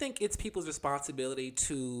music? Do you think it's people's responsibility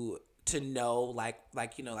to know, like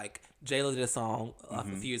J-Lo did a song a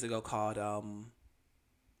few years ago called, I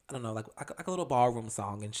don't know, like a little ballroom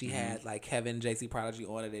song, and she had like Kevin, JC Prodigy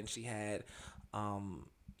on it, and she had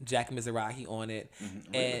Jack Mizrahi on it,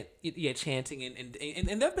 and chanting,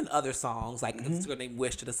 and there've been other songs like it's her name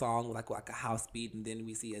Wish to the song like a house beat, and then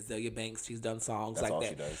we see Azalea Banks, she's done songs That's like all that.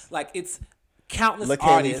 she does. Like it's countless LaKaylee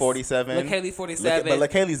artists. 47. LaKaylee 47. But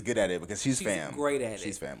LaKaylee's good at it because she's fam. Great at it.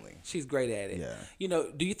 She's family. She's great at it. Yeah.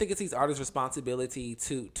 Do you think it's these artists' responsibility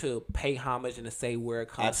to pay homage and to say where it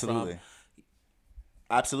comes from?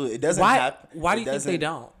 Absolutely. It doesn't Why? happen. Why do you think they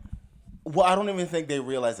don't? Well, I don't even think they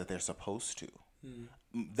realize that they're supposed to.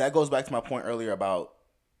 That goes back to my point earlier about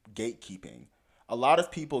gatekeeping. A lot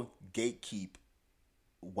of people gatekeep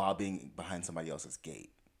while being behind somebody else's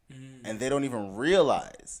gate. And they don't even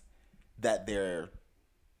realize that they're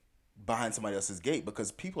behind somebody else's gate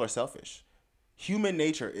because people are selfish. human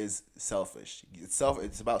nature is selfish.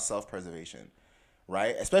 It's about self-preservation,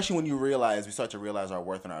 right? Especially when we start to realize our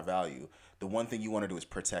worth and our value. The one thing you want to do is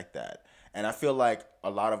protect that. And I feel like a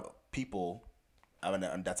lot of people, I mean,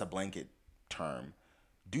 and that's a blanket term,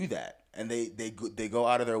 do that. And they go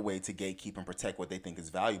out of their way to gatekeep and protect what they think is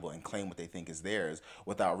valuable and claim what they think is theirs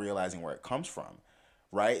without realizing where it comes from,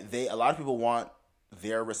 right? A lot of people want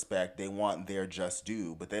their respect, they want their just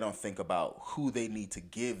due, but they don't think about who they need to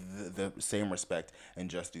give the same respect and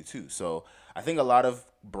just due to. So I think a lot of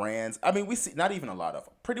brands, I mean, we see, not even a lot of,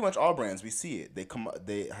 pretty much all brands, we see it.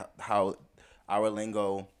 How our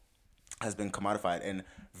lingo has been commodified, and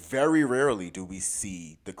very rarely do we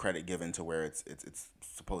see the credit given to where it's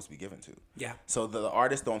supposed to be given to. Yeah. So the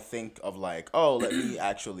artists don't think of like, oh, let me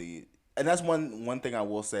actually, and that's one thing I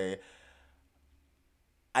will say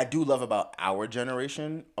I do love about our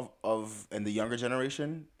generation of and the younger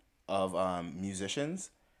generation of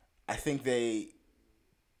musicians. I think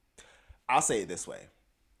I'll say it this way.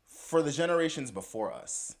 For the generations before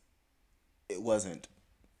us, it wasn't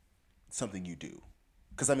something you do.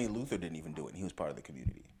 Because, I mean, Luther didn't even do it, and he was part of the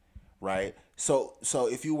community, right? So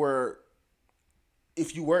if you were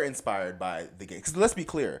inspired by the gays, because let's be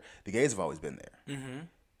clear, the gays have always been there. Mm-hmm.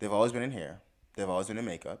 They've always been in hair. They've always been in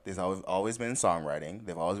makeup. They've always been in songwriting.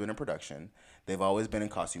 They've always been in production. They've always been in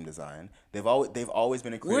costume design. They've always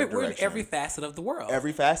been in creative direction. We're in every facet of the world.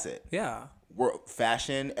 Every facet. Yeah. We're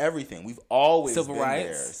fashion, everything. We've always Civil been rights.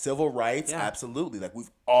 there. Civil rights, Yeah. absolutely. Like,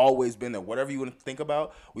 we've always been there. Whatever you want to think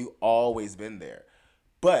about, we've always been there.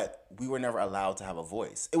 But we were never allowed to have a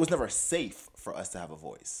voice. It was never safe for us to have a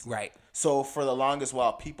voice. Right. So for the longest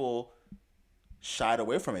while, people shied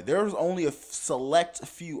away from it. There was only a select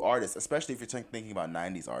few artists, especially if you're thinking about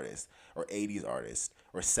 90s artists or 80s artists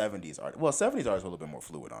or 70s artists. Well, 70s artists were a little bit more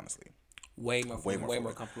fluid, honestly. Way more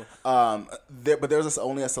comfortable. But there was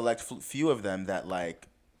only a select few of them that like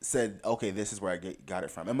said, okay, this is where I got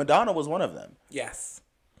it from. And Madonna was one of them. Yes.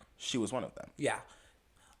 She was one of them. Yeah.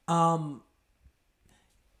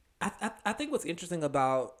 I think what's interesting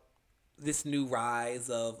about this new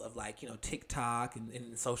rise of like, you know, TikTok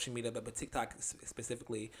and social media, but TikTok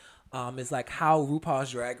specifically, is like how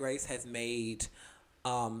RuPaul's Drag Race has made,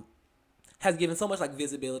 has given so much like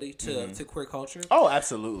visibility to queer culture. Oh,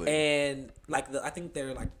 absolutely. And like I think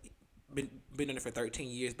they're like been doing it for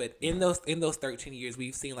 13 years, but in those 13 years,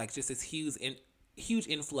 we've seen like just this huge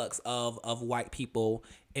influx of white people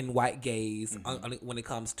and white gays when it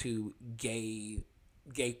comes to gay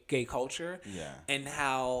culture. Yeah. And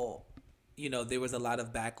how, you know, there was a lot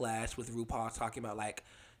of backlash with RuPaul talking about like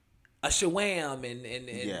a shawam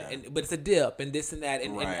and but it's a dip and this and that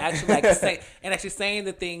and actually like actually saying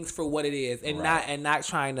the things for what it is and not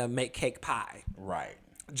trying to make cake pie. Right.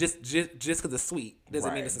 Just because it's sweet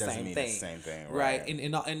doesn't mean it's the same thing. It's the same thing. Right.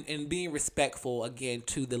 And being respectful again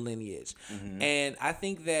to the lineage. Mm-hmm. And I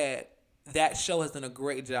think that show has done a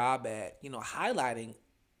great job at, you know, highlighting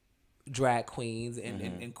drag queens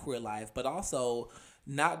and queer life, but also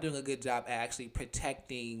not doing a good job at actually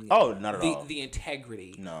protecting the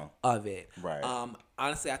integrity of it. Right.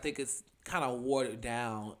 Honestly, I think it's kind of watered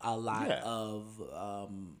down a lot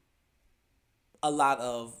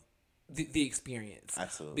of the experience.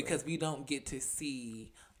 Absolutely. Because we don't get to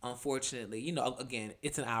see, unfortunately, you know, again,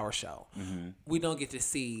 it's an hour show. Mm-hmm. We don't get to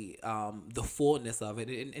see the fullness of it,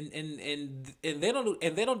 and they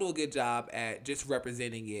don't do a good job at just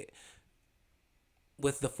representing it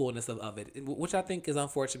with the fullness of it, which I think is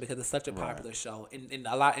unfortunate because it's such a popular show,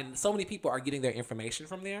 and so many people are getting their information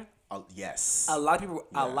from there. Yes, a lot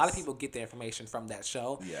of people get their information from that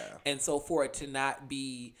show. Yeah, and so for it to not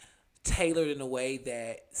be tailored in a way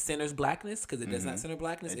that centers blackness, because it does not center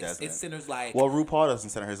blackness. It centers like, well, RuPaul doesn't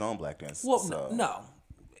center his own blackness. Well, so no,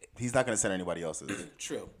 he's not going to center anybody else's.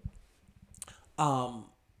 True.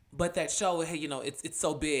 But that show, you know, it's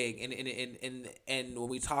so big, and when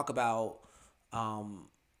we talk about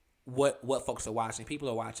what folks are watching,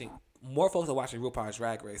 more folks are watching RuPaul's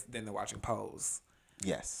Drag Race than they're watching Pose.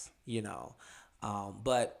 Yes. You know,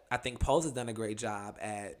 but I think Pose has done a great job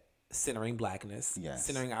at centering blackness,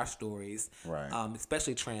 centering our stories, right?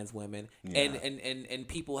 Especially trans women, and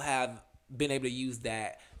people have been able to use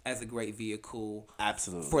that as a great vehicle,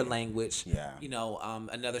 absolutely, for language. Yeah, you know,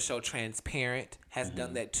 another show, Transparent, has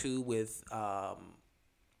done that too with I'm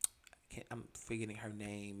forgetting her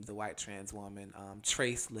name, the white trans woman,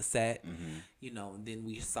 Trace Lissette. Mm-hmm. You know, and then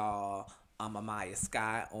we saw Amaya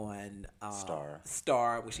Scott on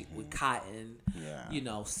Star with Cotton. Yeah. You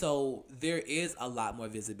know, so there is a lot more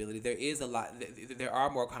visibility. There are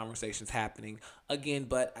more conversations happening again,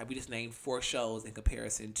 but we just named 4 shows in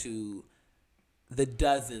comparison to the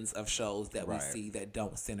dozens of shows that we see that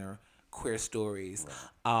don't center queer stories.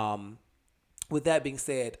 With that being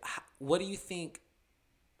said, what do you think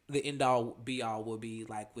the end all be all will be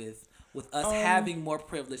like with us having more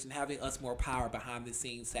privilege and having us more power behind the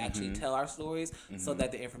scenes to actually tell our stories so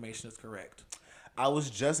that the information is correct? I was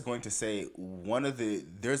just going to say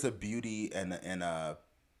there's a beauty and a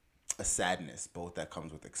sadness both that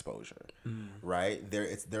comes with exposure, right?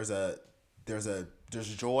 There's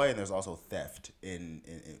joy and there's also theft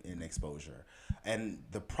in exposure, and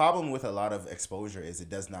the problem with a lot of exposure is it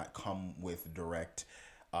does not come with direct,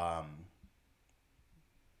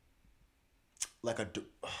 like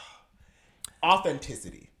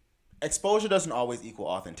authenticity. Exposure doesn't always equal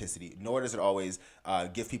authenticity, nor does it always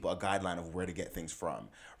give people a guideline of where to get things from,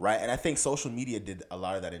 right? And I think social media did a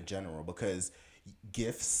lot of that in general because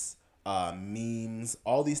GIFs, memes,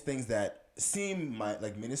 all these things that seem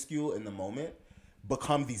like minuscule in the moment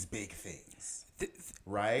become these big things,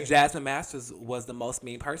 right? Jasmine Masters was the most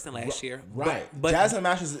mean person last year, right? But Jasmine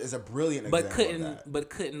Masters is a brilliant example of that. But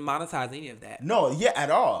couldn't monetize any of that. No, yeah, at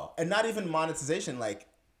all, and not even monetization. Like,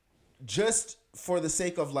 just for the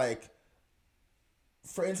sake of like,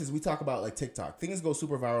 for instance, we talk about like TikTok. Things go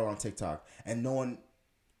super viral on TikTok, and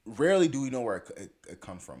rarely do we know where it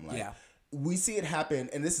comes from. Like, we see it happen,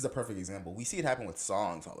 and this is a perfect example. We see it happen with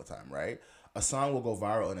songs all the time, right? A song will go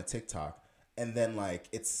viral in a TikTok, and then like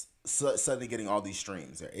it's suddenly getting all these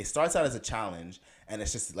streams. It starts out as a challenge, and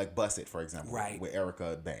it's just like "Bust It," for example, with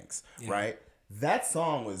Erica Banks, right? That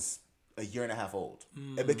song was a year and a half old.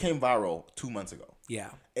 It became viral 2 months ago.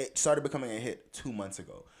 Yeah, it started becoming a hit 2 months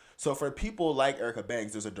ago. So for people like Erica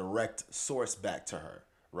Banks, there's a direct source back to her,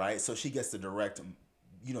 right? So she gets the direct,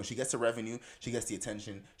 she gets the revenue, she gets the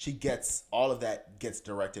attention, she gets all of that gets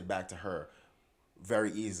directed back to her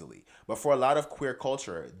very easily. But for a lot of queer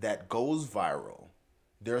culture that goes viral,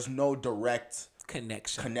 there's no direct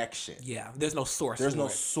connection. Yeah, there's no source. There's no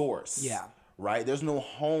source. Yeah. Right? There's no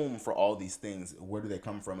home for all these things. Where do they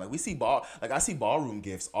come from? Like I see ballroom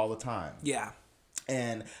gifts all the time. Yeah.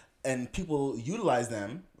 And people utilize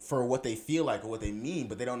them for what they feel like or what they mean,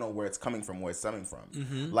 but they don't know where it's coming from, where it's stemming from.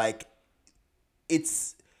 Mm-hmm. Like,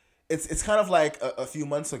 it's kind of like a few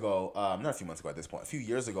months ago, not a few months ago at this point, a few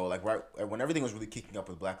years ago, like right when everything was really kicking up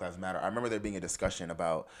with Black Lives Matter, I remember there being a discussion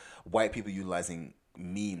about white people utilizing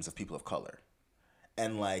memes of people of color.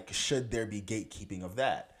 And like, should there be gatekeeping of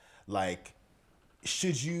that? Like,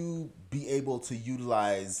 should you be able to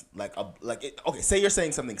utilize okay, say you're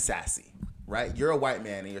saying something sassy, right? You're a white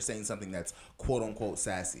man and you're saying something that's quote unquote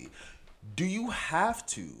sassy. Do you have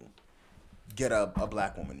to get a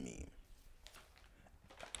black woman meme?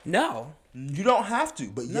 No. You don't have to,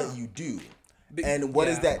 but yet you do. And what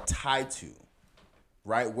is that tied to?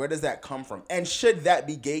 Right? Where does that come from? And should that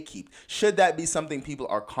be gatekept? Should that be something people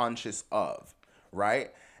are conscious of?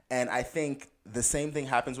 Right? And I think the same thing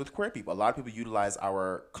happens with queer people. A lot of people utilize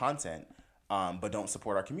our content, but don't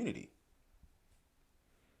support our community.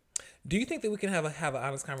 Do you think that we can have an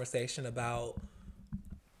honest conversation about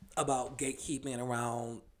gatekeeping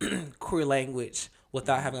around queer language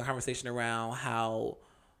without having a conversation around how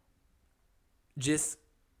just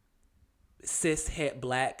cis het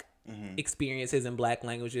black experiences in black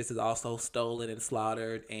languages is also stolen and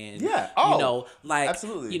slaughtered, and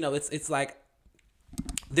absolutely. It's like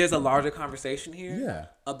there's a larger conversation here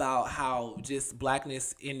about how just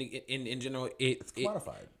blackness in general it's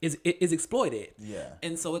commodified. is exploited. Yeah.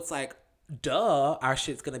 And so it's like, duh, our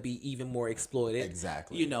shit's gonna be even more exploited.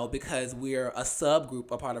 Exactly. Because we're a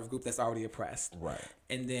subgroup, a part of a group that's already oppressed. Right.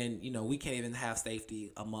 And then, we can't even have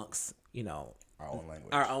safety amongst,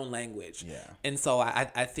 our own language. Yeah. And so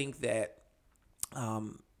I think that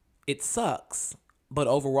it sucks. But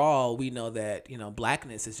overall, we know that,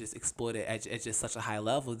 blackness is just exploited at just such a high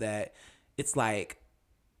level that it's like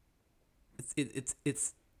it's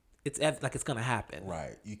like it's gonna happen.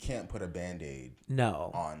 Right. You can't put a Band-Aid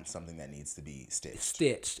on something that needs to be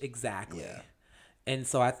stitched. Exactly. Yeah. And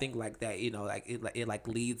so I think like that, it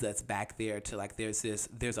leads us back there to like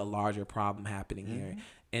there's a larger problem happening here,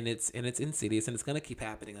 and it's insidious, and it's gonna keep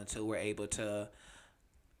happening until we're able to.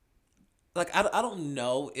 Like I don't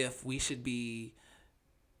know if we should be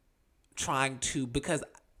trying to, because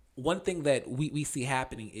one thing that we see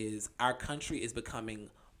happening is our country is becoming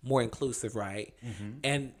more inclusive, right?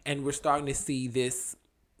 Mm-hmm. And we're starting to see this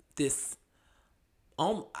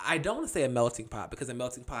I don't want to say a melting pot, because a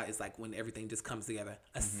melting pot is like when everything just comes together.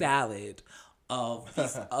 A salad of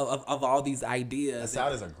these, of all these ideas. A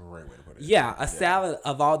salad is a great way to put it. Yeah, a salad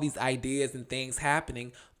of all these ideas and things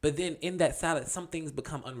happening, but then in that salad, some things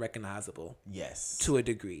become unrecognizable. Yes. To a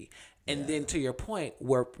degree. And then to your point,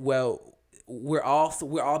 we're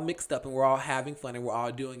all mixed up and we're all having fun and we're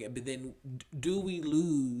all doing it, but then do we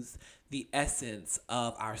lose the essence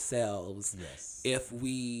of ourselves Yes. if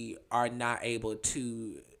we are not able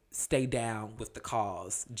to stay down with the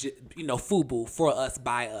cause? FUBU, for us,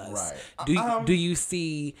 by us. Right. Do you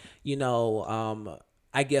see,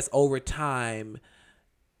 I guess over time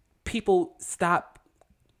people stop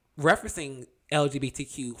referencing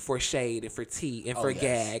LGBTQ for shade and for tea and for yes.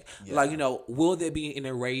 gag? Yeah. Like, will there be an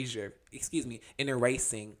erasing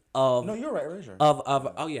of No, you're right, erasure. of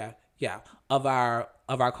of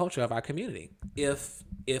our culture, of our community, if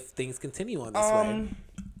things continue on this way?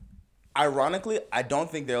 Ironically, I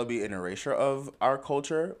don't think there'll be an erasure of our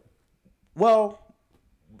culture. Well,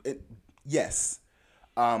 yes,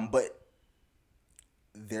 but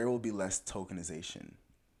there will be less tokenization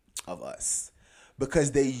of us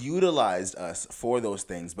because they utilized us for those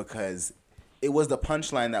things because it was the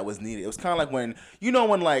punchline that was needed. It was kind of like when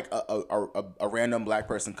like a random black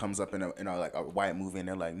person comes up in a like a white movie and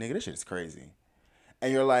they're like, "Nigga, this shit is crazy,"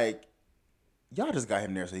 and you're like, "Y'all just got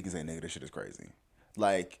him there so he can say, nigga, this shit is crazy."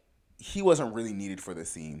 Like, he wasn't really needed for the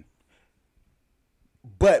scene.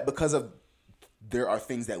 But because of there are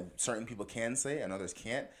things that certain people can say and others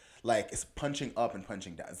can't, like it's punching up and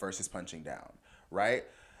punching down versus punching down, right?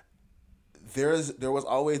 There was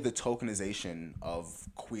always the tokenization of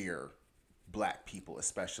queer black people,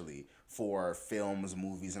 especially for films,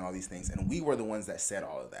 movies, and all these things. And we were the ones that said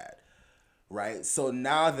all of that, right? So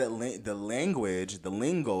now that the language, the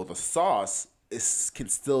lingo, the sauce can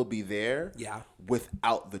still be there, Yeah.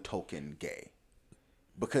 without the token gay.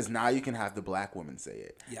 Because now you can have the black woman say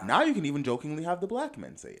it. Yeah. Now you can even jokingly have the black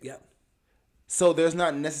men say it. Yeah. So there's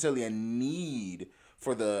not necessarily a need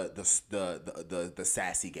for the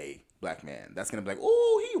sassy gay black man that's gonna be like,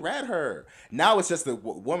 "Ooh, he read her." Now it's just the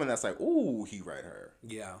woman that's like, "Ooh, he read her."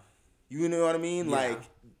 Yeah. You know what I mean? Yeah. Like,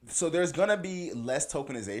 so there's gonna be less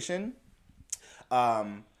tokenization.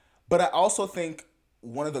 But I also think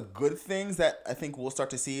one of the good things that I think we'll start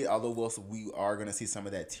to see, although we are gonna see some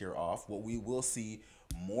of that tear off, what we will see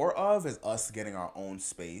more of is us getting our own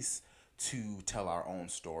space to tell our own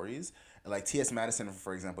stories. Like T.S. Madison,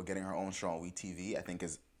 for example, getting her own show on WeTV, I think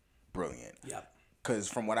is brilliant. Yeah. Because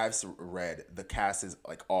from what I've read, the cast is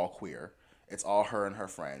like all queer. It's all her and her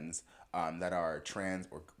friends that are trans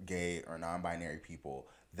or gay or non-binary people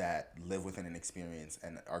that live within an experience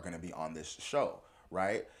and are going to be on this show,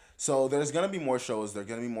 right? So there's going to be more shows. There's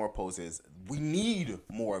going to be more poses. We need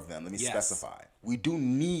more of them. Let me specify. We do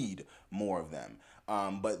need more of them.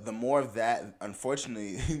 But the more of that,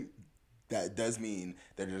 unfortunately, that does mean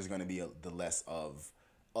that there's going to be the less of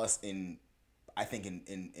us in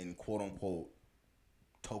quote unquote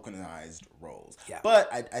tokenized roles. Yeah.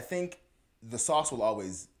 But I think the sauce will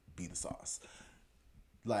always be the sauce.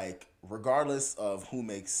 Like, regardless of who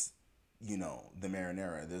makes, the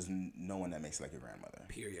marinara, there's no one that makes it like your grandmother.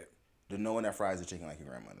 Period. There's no one that fries the chicken like your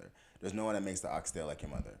grandmother. There's no one that makes the oxtail like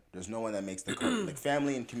your mother. There's no one that makes the like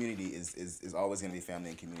family and community is always going to be family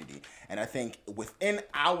and community. And I think within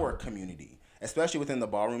our community, especially within the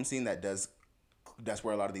ballroom scene, that's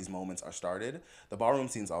where a lot of these moments are started. The ballroom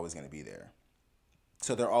scene is always going to be there.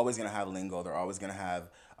 So they're always going to have lingo. They're always going to have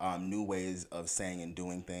new ways of saying and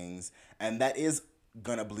doing things. And that is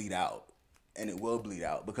going to bleed out. And it will bleed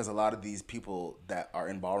out because a lot of these people that are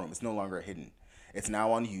in ballroom, it's no longer hidden. It's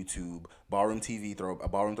now on YouTube. Ballroom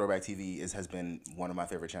Throwback TV has been one of my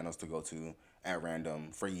favorite channels to go to at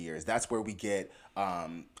random for years. That's where we get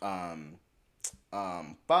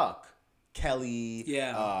Kelly.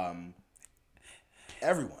 Yeah.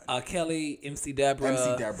 Everyone. Kelly, MC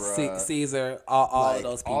Deborah, Caesar, all of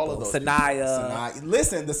those people. All of those Sanaya. people.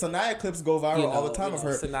 Listen, the Sanaya clips go viral all the time of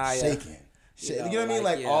her shaking. You know what I mean?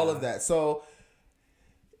 Like all of that. So,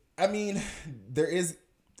 I mean, there is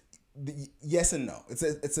yes and no.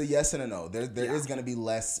 It's a yes and a no. There is going to be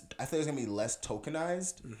less. I think there's going to be less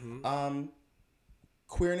tokenized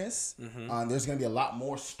queerness. There's going to be a lot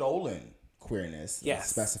more stolen queerness. Yes.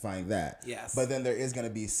 Specifying that. Yes. But then there is going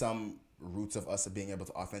to be some roots of us being able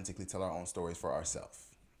to authentically tell our own stories for ourselves.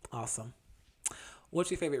 Awesome.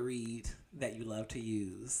 What's your favorite read that you love to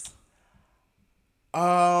use?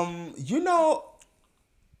 I'm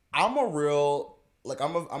a real, like,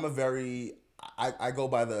 I go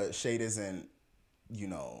by the shade isn't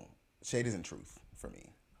truth for me.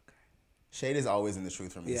 Okay. Shade is always in the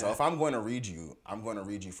truth for me. Yeah. So if I'm going to read you, I'm going to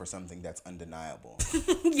read you for something that's undeniable.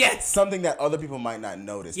 Yes. Something that other people might not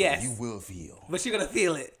notice, yes, but you will feel. But you're going to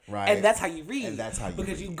feel it. Right. And that's how you read.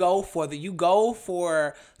 Because you go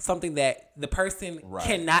for something that the person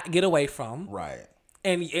cannot get away from. Right.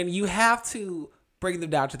 And you have to bring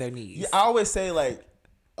them down to their knees. Yeah, I always say, like,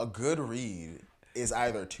 a good read is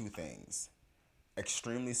either two things: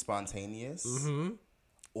 extremely spontaneous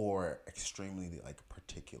or extremely like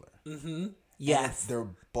particular. Yes. And they're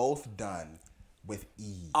both done with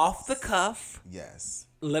ease. Off the cuff. Yes.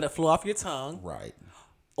 Let it flow off your tongue. Right.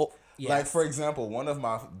 Oh, yes. Like, for example, one of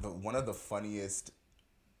the funniest.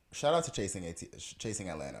 Shout out to Chasing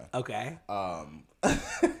Atlanta. Okay.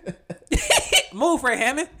 Move, Fred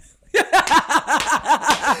Hammond.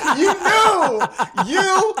 You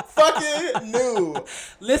fucking knew.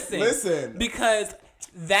 Listen. Because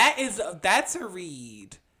that's a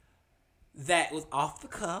read that was off the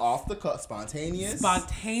cuff. Spontaneous.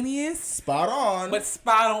 Spot on.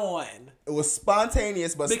 It was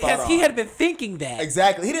spontaneous, but spot on. Because he had been thinking that.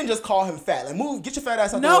 Exactly. He didn't just call him fat. Like, move, get your fat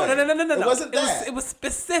ass out the way. No. It wasn't that. It was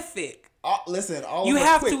specific. Listen, You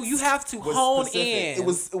have to hone specific. in. It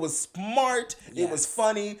was smart. Yes. It was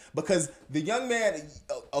funny because the young man.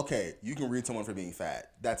 Okay, you can read someone for being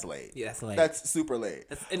fat. That's late. Yeah, that's late. That's super late.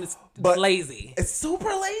 It's But lazy. It's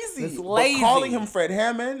super lazy. It's lazy. But calling him Fred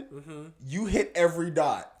Hammond, you hit every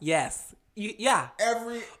dot. Yes. Every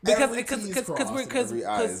T is crossed and every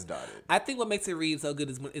I is dotted. I think what makes it read so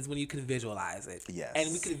good is when you can visualize it. Yes.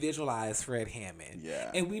 And we can visualize Fred Hammond.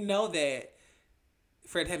 Yeah. And we know that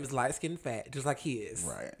Fred Hammond is light skinned fat, just like he is.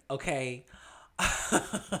 Right. Okay.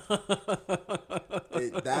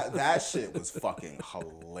 That shit was fucking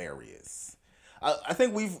hilarious. I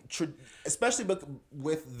think especially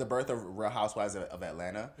with the birth of Real Housewives of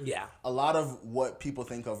Atlanta. Yeah. A lot of what people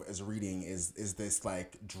think of as reading is this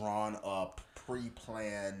like drawn up,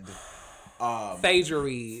 pre-planned,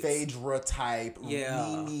 Phaedra type,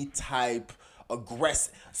 Nene type,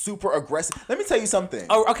 super aggressive. Let me tell you something.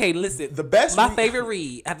 Oh, okay. Listen, my favorite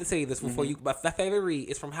read. I have to tell you this before you. My favorite read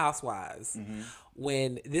is from Housewives.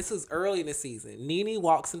 When this was early in the season, Nene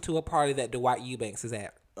walks into a party that Dwight Eubanks is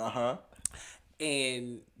at.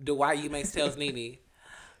 And Dwight Eubanks tells Nene,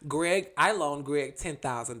 I loaned Greg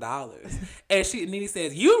 $10,000. And Nene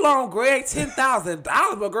says, you loaned Greg $10,000,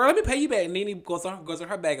 but girl, let me pay you back. And Nene goes in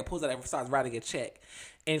her bag and pulls out and starts writing a check.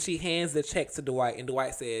 And she hands the check to Dwight, and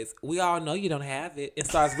Dwight says, we all know you don't have it, and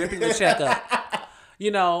starts ripping the check up. You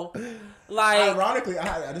know, like. Ironically,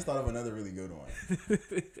 I just thought of another really good one.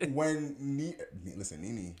 When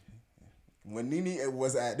Nene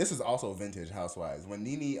was at, this is also vintage Housewives. When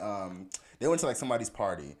Nene, they went to like somebody's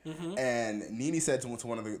party, and Nene said to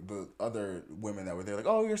one of the other women that were there, like,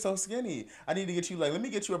 "Oh, you're so skinny. I need to get you let me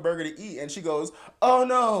get you a burger to eat." And she goes, "Oh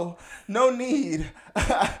no need.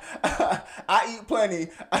 I eat plenty."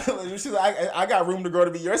 She's like, I got room to grow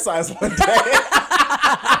to be your size one day.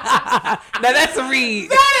 Now that's a read.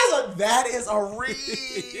 That is a read.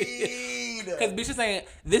 Because bitch is saying,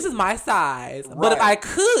 this is my size. Right. But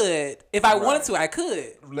if I wanted to, I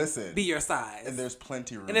could. Listen. Be your size. And there's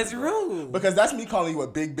plenty room. And there's room. Because that's me calling you a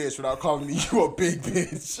big bitch without calling you a big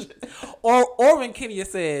bitch. or when Kenya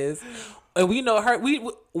says, and we know her, we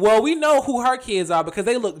know who her kids are because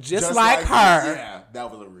they look just like her. Yeah,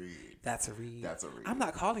 that was a read. That's a read. That's a read. I'm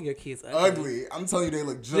not calling your kids ugly. I'm telling you, they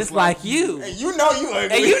look just like you. And you know you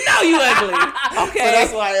ugly. Okay. So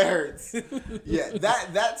that's why it hurts. Yeah,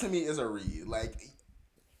 that to me is a read. Like,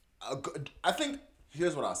 I think,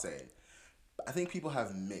 here's what I'll say. I think people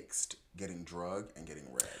have mixed getting drugged and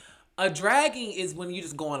getting read. A dragging is when you're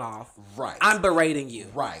just going off. Right. I'm berating you.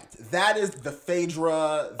 Right. That is the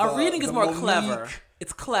Phaedra. A reading is more Monique. clever.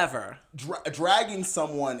 It's clever. Dragging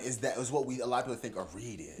someone is what a lot of people think a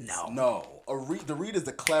read is. No. The read is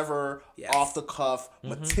the clever, off the cuff,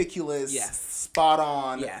 meticulous, spot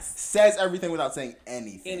on, says everything without saying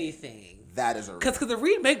anything. That is a read. Because a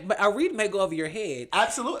read may go over your head.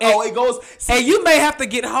 Absolutely. And, it goes. And you may have to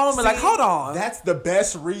get home and hold on. That's the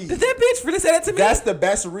best read. Did that bitch really say that to me? That's the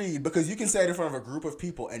best read because you can say it in front of a group of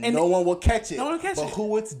people and no one will catch it. No one will catch it. But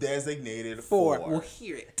who it's designated for will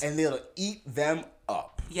hear it. And it'll eat them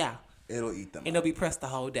up. Yeah. It'll eat them and they'll be pressed the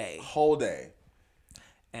whole day. Whole day.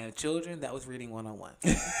 And children, that was reading 101.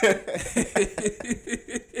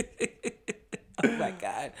 Oh my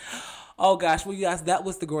God. Oh gosh. Well, you guys, that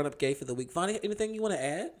was the Growing Up Gay for the week. Vonnie, anything you want to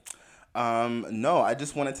add? No, I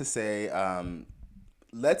just wanted to say,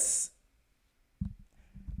 let's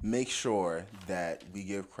make sure that we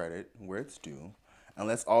give credit where it's due. And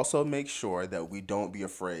let's also make sure that we don't be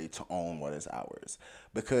afraid to own what is ours.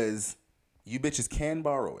 Because you bitches can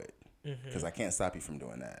borrow it. Because I can't stop you from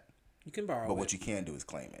doing that. You can borrow it. But what you can do is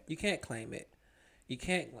claim it. You can't claim it. You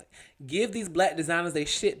can't give these black designers their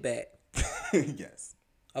shit back. Yes.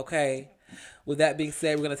 Okay. With that being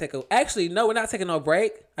said, we're gonna actually, no, we're not taking no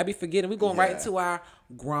break. I be forgetting. We're going right into our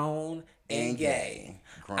grown and gay.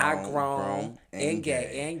 Our grown and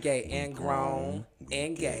gay and gay and grown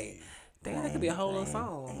and gay. Damn, that could be a whole little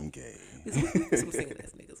song. And gay. Some singing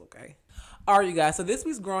ass niggas, okay? All right, you guys. So this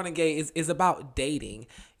week's Grown and Gay is about dating.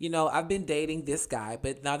 You know, I've been dating this guy,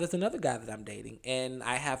 but now there's another guy that I'm dating, and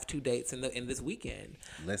I have 2 dates in this weekend.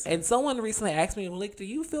 Listen. And someone recently asked me, like, do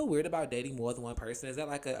you feel weird about dating more than one person? Is that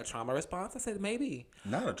like a trauma response? I said, maybe.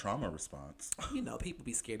 Not a trauma response. You know, people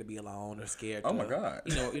be scared to be alone or scared. Oh my God.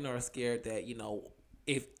 Are scared that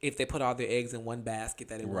if they put all their eggs in one basket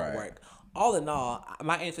that it won't Right. work. All in all,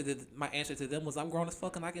 my answer to them was I'm grown as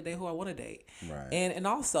fuck and I can date who I want to date. Right. And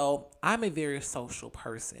also I'm a very social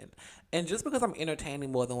person, and just because I'm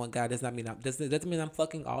entertaining more than one guy doesn't mean I'm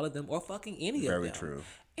fucking all of them or fucking any of them. Very true.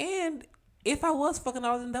 And if I was fucking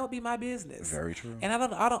all of them, that would be my business. Very true. And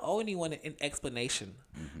I don't owe anyone an explanation.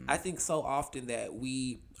 Mm-hmm. I think so often that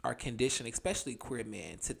we are conditioned, especially queer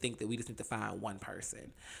men, to think that we just need to find one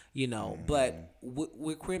person, Mm-hmm. But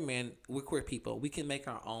we're queer men, we're queer people. We can make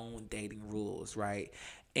our own dating rules, right?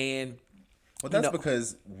 And well, that's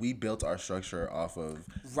because we built our structure off of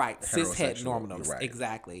cishet norms, right.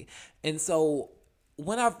 Exactly. And so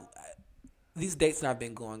when these dates that I've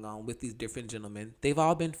been going on with these different gentlemen, they've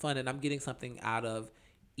all been fun, and I'm getting something out of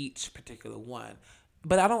each particular one.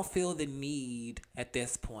 But I don't feel the need at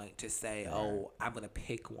this point to say, "Oh, I'm gonna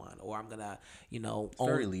pick one," or "I'm gonna," It's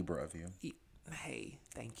very Libra of you. Hey,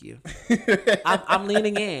 thank you. I'm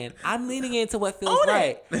leaning in. I'm leaning into what feels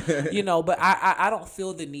right. But I don't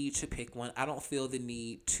feel the need to pick one. I don't feel the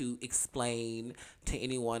need to explain to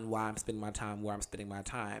anyone why I'm spending my time where I'm spending my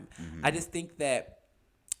time. Mm-hmm. I just think that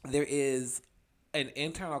there is an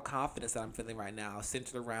internal confidence that I'm feeling right now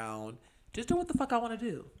centered around just doing what the fuck I want to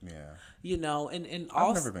do. Yeah. And also,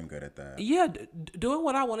 I've never been good at that. Yeah, doing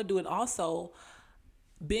what I want to do, and also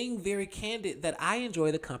being very candid that I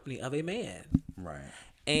enjoy the company of a man. Right.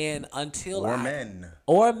 And until many men,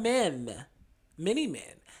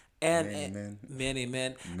 and many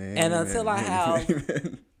men, and until I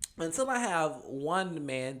have one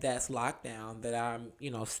man that's locked down that I'm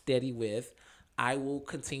steady with, I will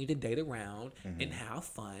continue to date around and have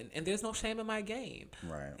fun, and there's no shame in my game.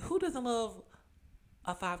 Right. Who doesn't love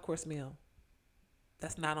a 5-course meal?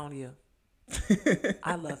 That's not on you.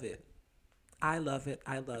 I love it. I love it.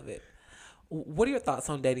 I love it. What are your thoughts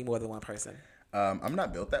on dating more than one person? I'm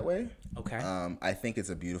not built that way. Okay. I think it's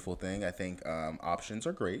a beautiful thing. I think options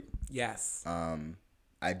are great. Yes.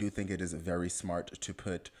 I do think it is very smart to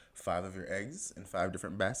put 5 of your eggs in 5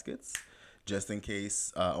 different baskets, just in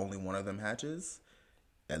case only one of them hatches.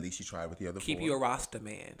 At least you tried with the other 4. Keep you a roster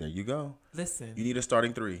man. There you go. Listen. You need a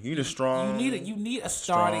starting 3. You need a strong. You need a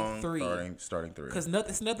starting 3. Starting 3. Because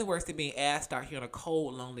it's nothing worse than being asked out here on a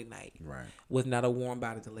cold, lonely night. Right. With not a warm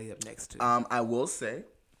body to lay up next to. I will say,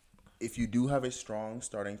 if you do have a strong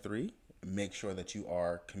starting 3, make sure that you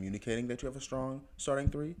are communicating that you have a strong starting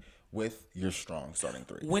 3 with your strong starting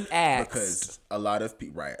 3. When asked. Because a lot of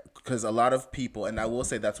people, and I will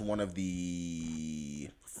say that's one of the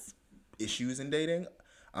issues in dating.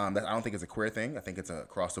 That I don't think it's a queer thing. I think it's a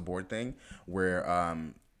across the board thing where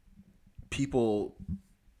people,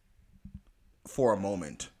 for a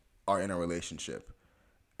moment, are in a relationship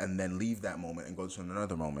and then leave that moment and go to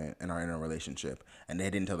another moment and are in a relationship, and they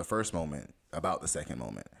didn't tell the first moment about the second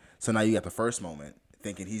moment. So now you got the first moment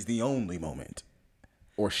thinking he's the only moment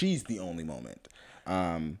or she's the only moment.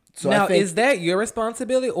 So now, I think, is that your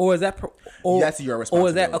responsibility, or is that that's your responsibility? Or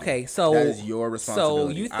is that okay? So that is your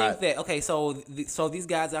responsibility. So you think so these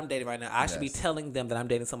guys I'm dating right now, I should be telling them that I'm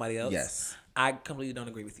dating somebody else? Yes. I completely don't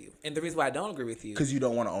agree with you, and the reason why I don't agree with you because you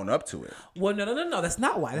don't want to own up to it. Well, no. That's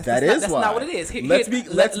not why. That's not what it is. Let's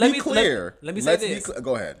be clear. Let me say this.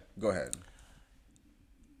 Go ahead.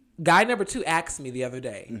 Guy number 2 asked me the other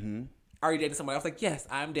day, "Are you dating somebody else?" I was like, "Yes,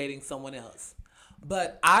 I'm dating someone else."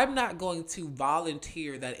 But I'm not going to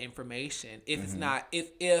volunteer that information if it's not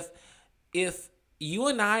if you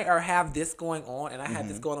and I have this going on and I have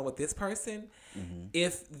this going on with this person.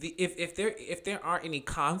 If there aren't any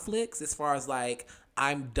conflicts as far as like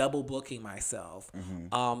I'm double booking myself,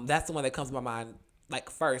 that's the one that comes to my mind.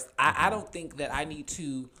 Like first, I don't think that I need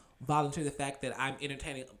to volunteer the fact that I'm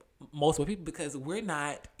entertaining multiple people because we're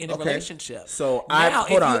not in a relationship. So now,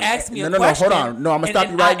 hold on. You ask me no, a question, hold on. No, I'm gonna stop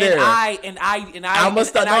you right there. I don't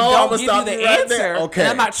give you the answer. Okay.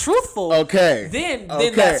 And I'm not truthful. Okay. Then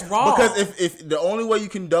that's wrong. Because if the only way you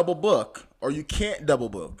can double book or you can't double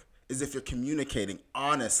book is if you're communicating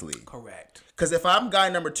honestly. Correct. Because if I'm guy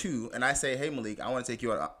number 2 and I say, hey, Malik, I want to take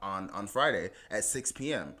you out on Friday at 6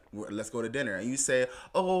 p.m. Let's go to dinner. And you say,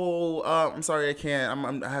 I'm sorry, I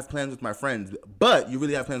can't. I have plans with my friends. But you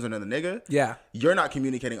really have plans with another nigga? Yeah. You're not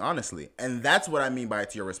communicating honestly. And that's what I mean by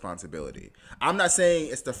it's your responsibility. I'm not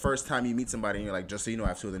saying it's the first time you meet somebody and you're like, just so you know, I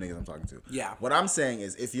have 2 other niggas I'm talking to. Yeah. What I'm saying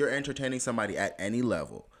is if you're entertaining somebody at any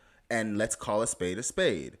level, and let's call a spade,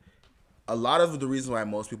 a lot of the reason why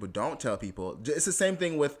most people don't tell people, it's the same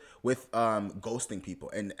thing with ghosting people,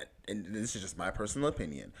 and this is just my personal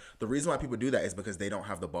opinion. The reason why people do that is because they don't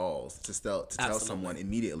have the balls to tell someone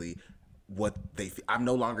immediately what they feel. I'm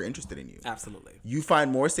no longer interested in you. Absolutely. You find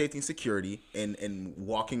more safety and security in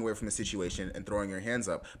walking away from the situation and throwing your hands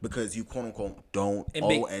up because you quote unquote don't owe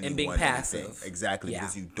anyone and being passive. anything. Exactly,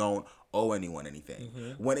 because you don't owe anyone anything.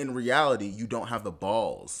 Mm-hmm. When in reality, you don't have the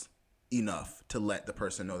balls enough to let the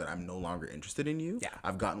person know that I'm no longer interested in you. Yeah.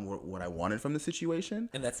 I've gotten what I wanted from the situation.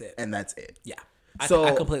 And that's it. Yeah. So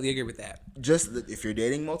I completely agree with that. Just if you're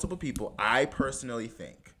dating multiple people, I personally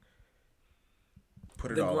think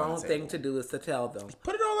put it all on the table. The grown thing to do is to tell them.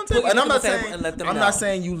 Put it all on the table. And I'm not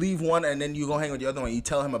saying you leave one and then you go hang with the other one. You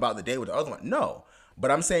tell him about the day with the other one. No.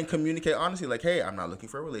 But I'm saying communicate honestly. Like, hey, I'm not looking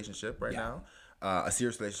for a relationship right now. A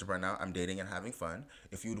serious relationship right now. I'm dating and having fun.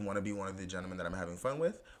 If you'd want to be one of the gentlemen that I'm having fun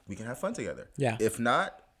with, we can have fun together. Yeah. If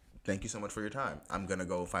not, thank you so much for your time. I'm going to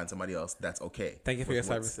go find somebody else. That's okay. Thank you for your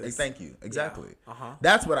services. Thank you. Exactly. Yeah.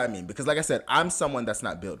 That's what I mean. Because like I said, I'm someone that's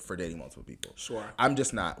not built for dating multiple people. Sure. I'm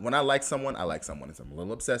just not. When I like someone, I like someone. I'm a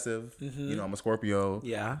little obsessive. Mm-hmm. You know, I'm a Scorpio.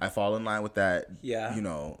 Yeah. I fall in line with that. Yeah. You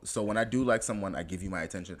know, so when I do like someone, I give you my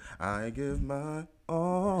attention. I give my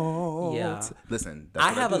all. Yeah. Listen,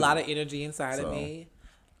 I have a lot of energy inside of me.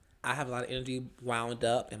 I have a lot of energy wound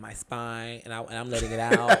up in my spine, and I'm letting it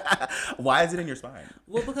out. Why is it in your spine?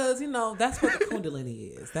 Well, because, that's what the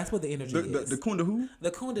Kundalini is. That's what the energy is. The Kunda who?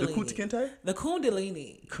 The Kundalini. The Kunta Kinte? The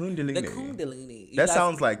Kundalini. Kundalini. The Kundalini. That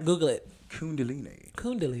sounds like... Google it. Kundalini.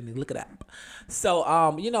 Kundalini. Look it up. So,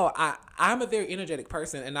 I'm a very energetic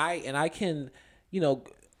person, and I can,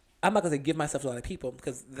 I'm not going to give myself to a lot of people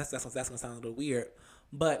because that's going to sound a little weird.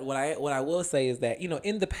 But what I will say is that,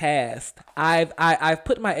 in the past, I've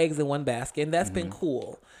put my eggs in one basket, and that's been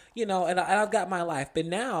cool, and I've got my life. But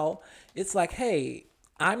now it's like, hey,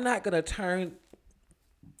 I'm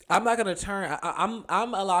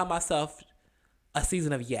allowing myself a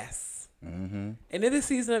season of yes. Mm-hmm. And in this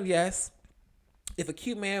season of yes, if a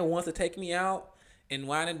cute man wants to take me out and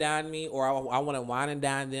wine and dine me, or I want to wine and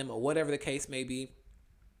dine them, or whatever the case may be,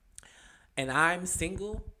 and I'm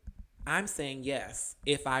single, I'm saying yes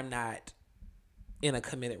if I'm not in a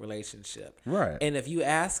committed relationship. Right. And if you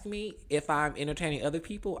ask me if I'm entertaining other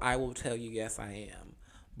people, I will tell you yes, I am.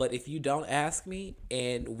 But if you don't ask me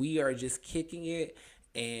and we are just kicking it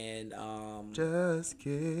and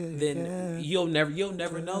then you'll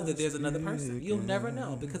never know that there's another person. You'll never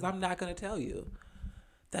know because I'm not going to tell you.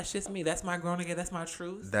 That's just me. That's my grown again. That's my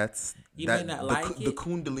truth. May not like it. The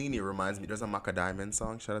Kundalini reminds me. There's a Maka Diamond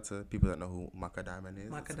song. Shout out to people that know who Maka Diamond is.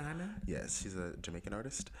 Maka Diamond? Yes, she's a Jamaican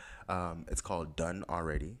artist. It's called Done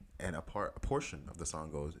Already. And a portion of the song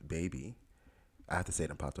goes, baby, I have to say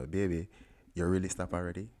it in Patois, baby, you really stopped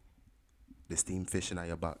already? The steam fishing at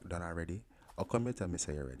your back done already? Or come here tell me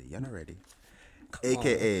say you're ready. You're not ready.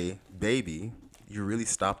 AKA, baby, you really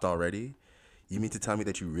stopped already? You mean to tell me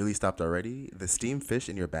that you really stopped already? The steamed fish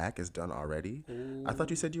in your back is done already? Ooh. I thought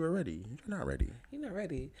you said you were ready. You're not ready. You're not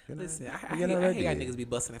ready. Listen, I hate how niggas be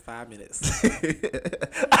busting in 5 minutes.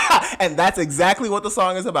 And that's exactly what the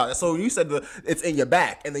song is about. So you said it's in your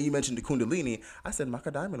back, and then you mentioned the Kundalini. I said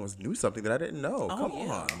Maka Diamond knew something that I didn't know. Come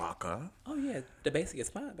on, Maka. Oh, yeah. The basic is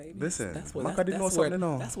fine, baby. Listen, Maka didn't know something to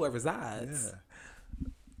know. That's where it resides.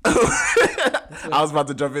 Yeah. I was about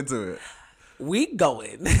to jump into it. We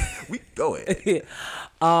going. You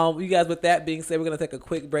guys, with that being said, we're going to take a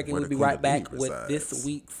quick break and we'll be right back with this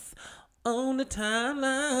week's On the Timeline.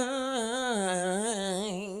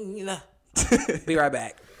 Be right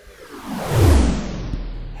back.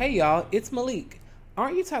 Hey, y'all, it's Malik.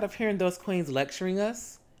 Aren't you tired of hearing those queens lecturing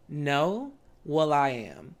us? No? Well, I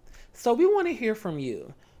am. So we want to hear from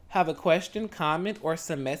you. Have a question, comment, or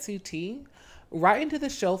some messy tea? Write into the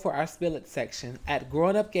show for our Spill It section at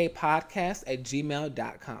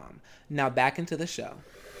grownup.gaypodcast@gmail.com. Now back into the show.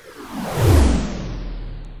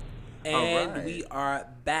 And we are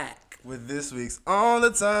back with this week's On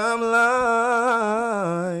the Timeline.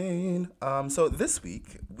 So this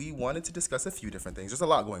week we wanted to discuss a few different things. There's a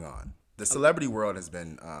lot going on. The celebrity world has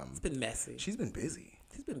been it's been messy. She's been busy.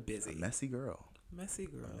 A messy girl. There's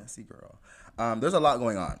a lot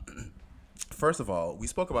going on. first of all, we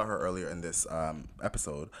spoke about her earlier in this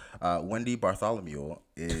episode. Wendy Bartholomew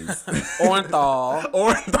is Orenthal.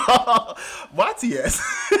 Orenthal. Matthias.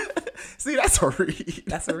 See, that's a read.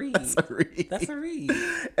 That's a read. That's a read. That's a read.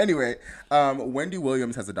 Anyway, Wendy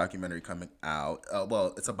Williams has a documentary coming out.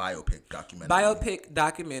 Well, it's a biopic documentary. Biopic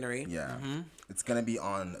documentary. Yeah. It's going to be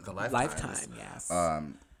on the Lifetime, yes.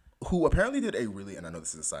 Who apparently did a really, and I know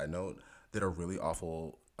this is a side note, did a really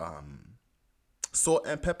awful Salt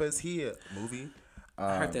and Pepper's Here movie.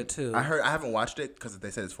 I heard that too. I haven't watched it because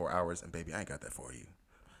they said it's 4 hours, and baby, I ain't got that for you.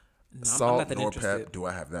 No, Salt I'm not that nor interested. pep, do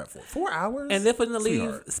I have that for 4 hours? And then for them to leave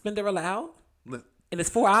Sweetheart. Spinderella out, and it's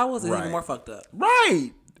 4 hours, it's Right. even more fucked up.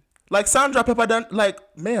 Right. Like Sandra Pepper done. Like,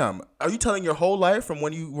 ma'am, are you telling your whole life from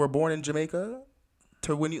when you were born in Jamaica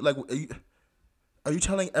to when you are you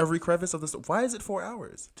telling every crevice of this? Why is it 4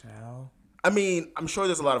 hours? Child. I mean, I'm sure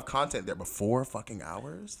there's a lot of content there, but 4 fucking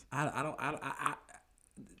hours?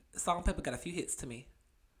 Salt and Pepper got a few hits to me.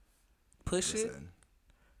 Push It. Listen.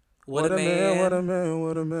 What a man. What a man,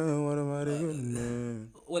 what a man, what a mighty good man.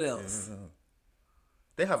 What else?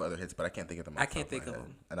 They have other hits, but I can't think of them. I can't think of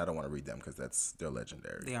them. And I don't want to read them because they're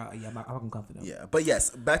legendary. They are. Yeah, I'm confident. Yeah, but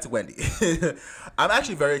yes, back to Wendy. I'm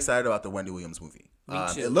actually very excited about the Wendy Williams movie. Me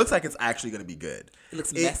too. It looks like it's actually going to be good. It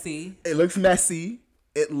looks messy. It looks messy.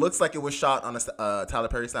 It looks like it was shot on a Tyler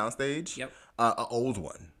Perry soundstage. Yep. An old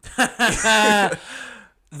one.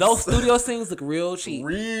 Those studio scenes look real cheap.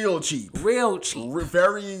 Real cheap. Real cheap.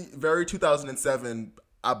 Very, very 2007.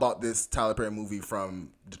 I bought this Tyler Perry movie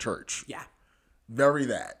from the church. Yeah. Very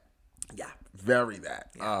that. Yeah. Very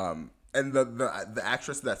that. Yeah. And the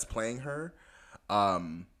actress that's playing her, Her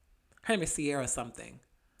name is Sierra something.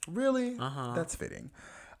 really, that's fitting.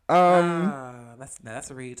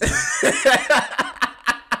 That's a read. Too.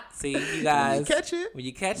 See, you guys. When you catch it. When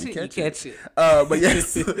you catch it, you catch it. But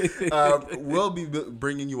yes, we'll be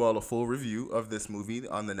bringing you all a full review of this movie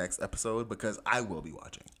on the next episode because I will be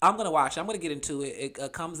watching. I'm going to watch it. I'm going to get into it.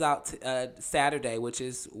 It comes out Saturday, which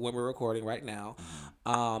is when we're recording right now,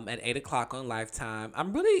 at 8 o'clock on Lifetime.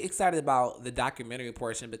 I'm really excited about the documentary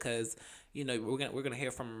portion because, you know, we're gonna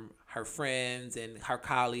hear from her friends and her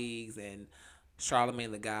colleagues and Charlamagne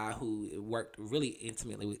the Guy who worked really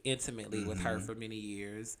intimately with her for many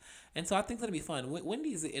years. And so I think that'll be fun.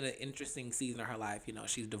 Wendy's in an interesting season of her life. You know,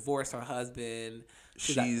 she's divorced her husband.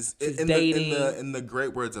 She's dating. In the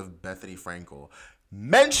great words of Bethany Frankel,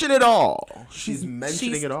 mention it all. She's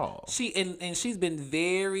mentioning it all. She's been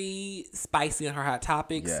very spicy on her hot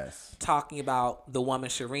topics. Yes. Talking about the woman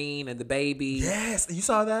Shireen and the baby. Yes, you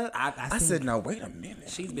saw that. I said, now wait a minute.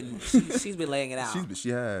 She's been laying it out. She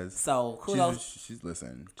has. So kudos. She's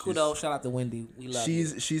listen. Kudos. Shout out to Wendy. We love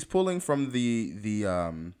you. She's pulling from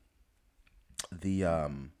the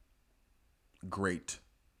great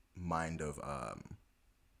mind of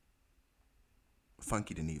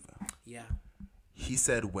Funky Geneva. Yeah. He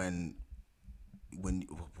said when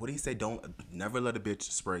what did he say? Never let a bitch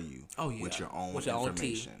spray you. Oh yeah. With your own Tea.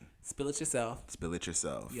 information. Spill it yourself. Spill it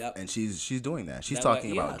yourself. Yep. And she's doing that. She's that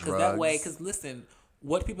talking way, about drugs. That way, because listen,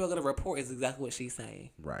 what people are gonna report is exactly what she's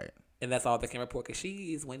saying. Right. And that's all they can report because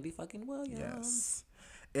she is Wendy fucking Williams. Yes.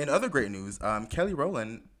 In other great news, Kelly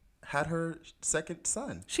Rowland had her second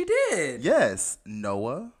son. She did. Yes,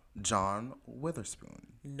 Noah John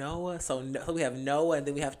Witherspoon. Noah. So we have Noah, and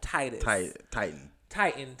then we have Titus. Titan.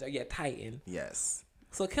 Titan. Yes.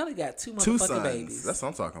 So Kelly got two sons. babies. That's what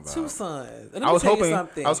I'm talking about. 2 sons. And I was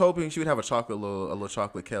hoping she would have a little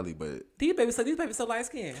chocolate Kelly, but these babies so light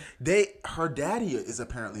skinned. Her daddy is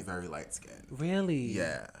apparently very light skinned. Really?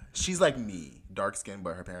 Yeah. She's like me, dark skinned,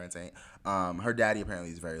 but her parents ain't. Her daddy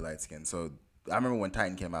apparently is very light skinned. So I remember when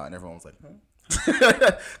Titan came out and everyone was like, huh?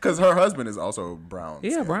 Because her husband is also brown.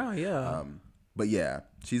 Yeah, brown. Yeah. But yeah,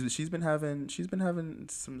 she's been having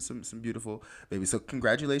some beautiful babies. So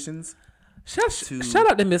congratulations. Shout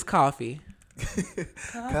out to Miss Coffee.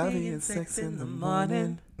 Coffee and sex in the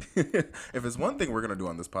morning. If it's one thing we're gonna do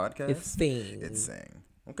on this podcast, it's sing.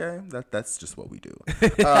 Okay, that's just what we do.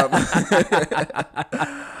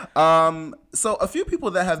 So a few people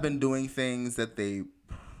that have been doing things that they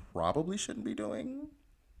probably shouldn't be doing.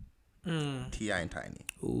 T.I. and Tiny.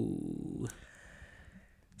 Ooh.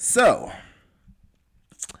 So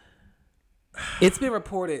it's been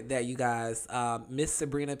reported that you guys, Miss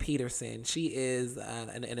Sabrina Peterson, she is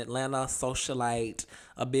an Atlanta socialite,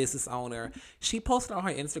 a business owner. She posted on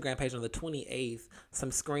her Instagram page on the 28th some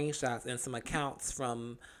screenshots and some accounts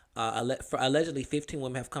from for allegedly 15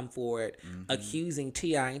 women have come forward accusing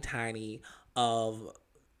T.I. and Tiny of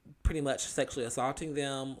pretty much sexually assaulting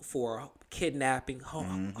them, for kidnapping,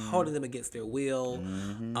 holding them against their will,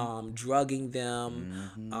 drugging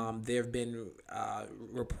them. There have been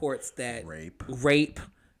reports that rape.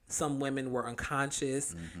 Some women were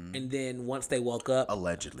unconscious, and then once they woke up,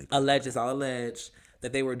 Allegedly, it's all alleged,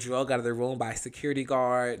 that they were drugged out of their room by security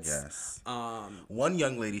guards. Yes. One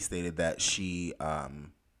young lady stated that she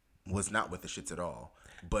was not with the shits at all,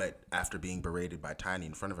 but after being berated by Tiny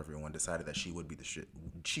in front of everyone, decided that she would be the shit.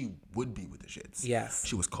 She would be with the shits. Yes.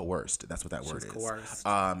 She was coerced. That's what that word is. Coerced.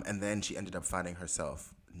 And then she ended up finding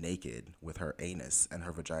herself naked with her anus and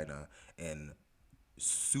her vagina in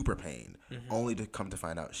super pain, only to come to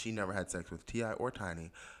find out she never had sex with T.I. or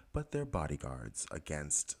Tiny, but they're bodyguards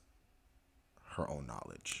against her own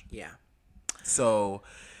knowledge. Yeah. So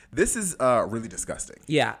this is really disgusting.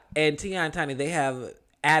 Yeah. And T.I. and Tiny, they have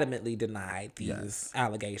adamantly denied these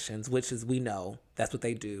allegations, which is, we know that's what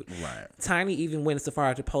they do. Right. Tiny even went so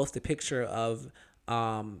far to post a picture of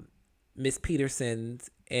Miss Peterson's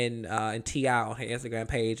and T.I. on her Instagram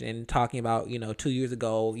page, and talking about, 2 years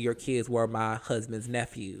ago, your kids were my husband's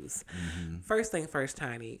nephews. First thing first,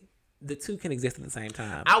 Tiny, the two can exist at the same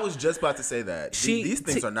time. I was just about to say that these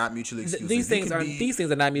things are not mutually exclusive. These things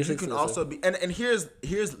are not mutually exclusive. You can also be, and here's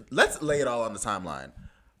let's lay it all on the timeline.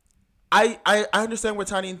 I understand where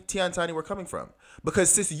T.I. and Tiny were coming from, because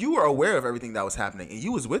sis, you were aware of everything that was happening and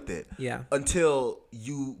you was with it. Yeah. Until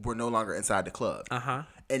you were no longer inside the club.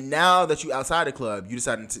 And now that you outside the club, you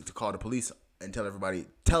decided to call the police and tell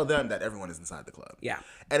them that everyone is inside the club. Yeah.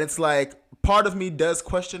 And it's like, part of me does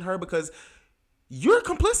question her, because you're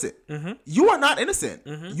complicit. You are not innocent.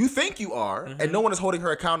 You think you are, and no one is holding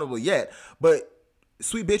her accountable yet. But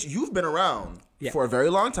sweet bitch, you've been around for a very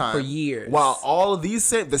long time, for years. While all of these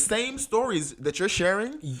the same stories that you're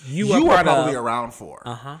sharing, you are probably around for.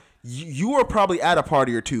 You were probably at a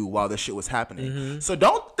party or two while this shit was happening. So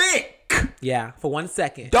don't think. Yeah, for 1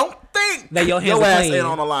 second. Don't think that your hands ass clean. ain't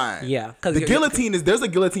on the line. Yeah, the guillotine there's a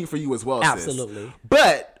guillotine for you as well. Absolutely. Sis.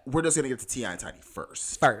 But we're just gonna get to T.I. and Tiny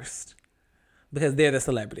first, because they're the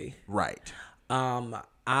celebrity, right?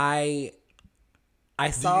 I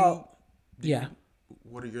saw.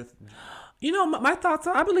 What are your? My thoughts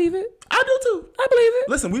are, I believe it. I do too. I believe it.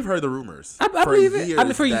 Listen, we've heard the rumors. I believe it. I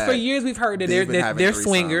mean, for years we've heard that they're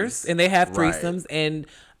swingers and they have threesomes, and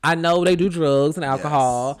I know they do drugs and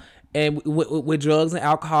alcohol, and with drugs and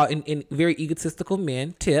alcohol and very egotistical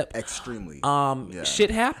men, extremely.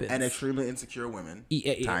 Shit happens, and extremely insecure women.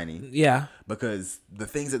 Tiny. Yeah. Because the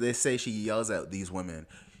things that they say, she yells at these women.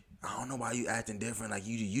 I don't know why you acting different. Like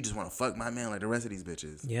you just want to fuck my man like the rest of these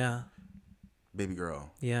bitches. Yeah. Baby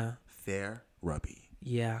girl. Yeah. Therapy.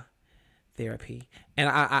 Yeah. Therapy. And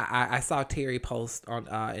I saw Terry post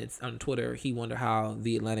on Twitter. He wondered how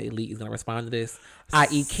the Atlanta elite is going to respond to this,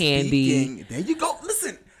 i.e. Candy. There you go.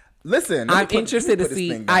 Listen. I'm interested to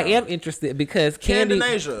see. I am interested because Candy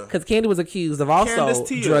was accused of also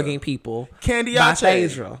drugging people. Candy by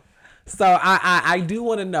Phaedra. So I do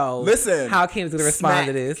want to know how Candy's going to respond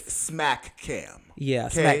to this. Smack Cam. Yeah,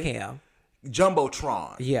 Smack Cam.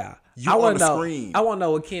 Jumbotron. Yeah. You on the screen. I want to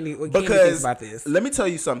know what Candy thinks about this. Let me tell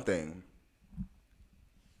you something.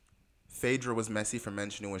 Phaedra was messy for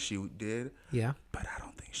mentioning what she did. Yeah. But I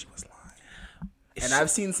don't think she was lying. And I've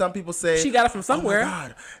seen some people say she got it from somewhere. Oh my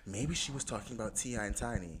God, maybe she was talking about T.I. and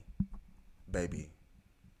Tiny. Baby,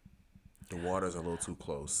 the water's a little too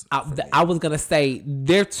close. I was gonna say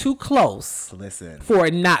they're too close. Listen, for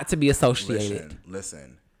it not to be associated.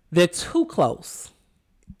 Listen. They're too close.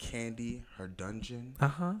 Candy, her dungeon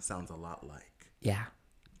sounds a lot like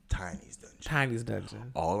Tiny's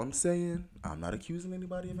dungeon. All I'm saying, I'm not accusing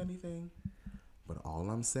anybody of anything, but all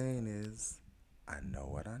I'm saying is, I know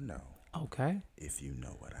what I know. Okay. If you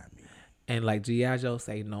know what I mean. And like G.I. Joe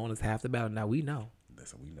say, knowing is half the battle. Now we know.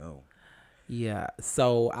 Listen, we know. Yeah.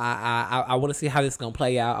 So I want to see how this is gonna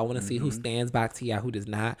play out. I want to see who stands by T.I., who does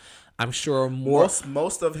not. I'm sure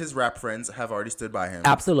most of his rap friends have already stood by him.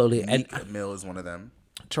 Absolutely. Meek Mill is one of them.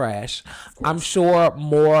 Trash. I'm sure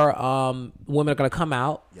more women are gonna come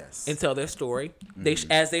out and tell their story. They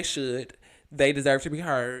as they should. They deserve to be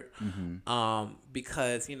heard.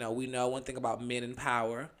 Because we know one thing about men in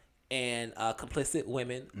power and complicit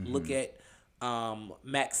women. Look at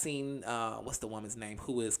Maxine. What's the woman's name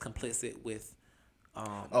who is complicit with?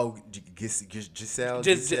 Giselle,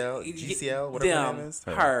 whatever her name is.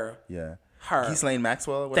 Her. Yeah. Her. Ghislaine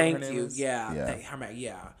Maxwell. Whatever her name is.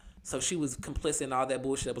 Yeah. So she was complicit in all that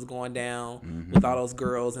bullshit that was going down with all those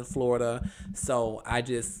girls in Florida. So I'm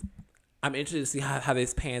interested to see how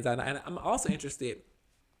this pans out. And I'm also interested,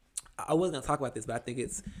 I wasn't going to talk about this, but I think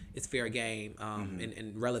it's fair game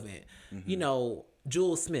and relevant.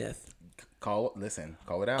 Jules Smith. Call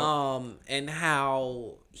it out. And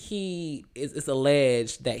how he is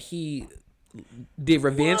alleged that he did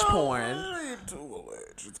revenge porn.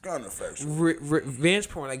 It's kind of factual. Revenge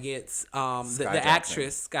porn against the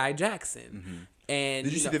actress Sky Jackson. Mm-hmm. And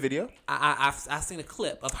Did you see the video? I've seen a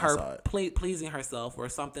clip of her pleasing herself or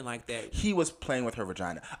something like that. He was playing with her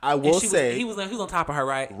vagina. I will say he was on top of her,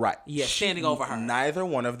 right? Right. Yeah, standing over her. Neither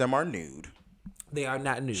one of them are nude. They are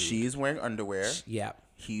not nude. She's wearing underwear. Yeah.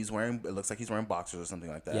 He's wearing. It looks like he's wearing boxers or something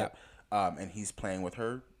like that. Yep. And he's playing with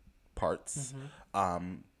her parts.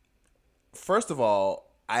 Mm-hmm. First of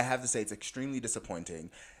all, I have to say it's extremely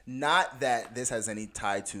disappointing. Not that this has any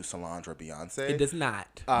tie to Solange or Beyonce. It does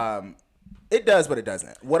not. It does, but it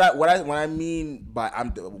doesn't. What I mean by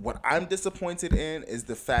what I'm disappointed in is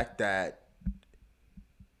the fact that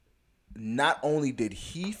not only did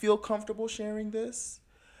he feel comfortable sharing this,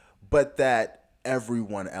 but that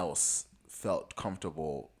everyone else felt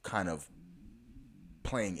comfortable kind of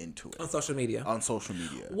playing into it on social media.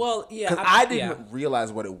 Well, yeah, because I didn't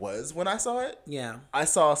realize what it was when I saw it. Yeah, I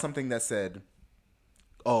saw something that said,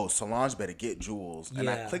 "Oh, Solange better get Jules," and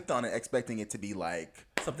I clicked on it expecting it to be like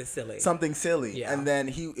something silly, yeah. And then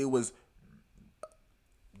it was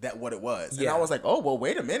that what it was, and I was like, "Oh, well,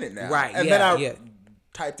 wait a minute now," right? And then I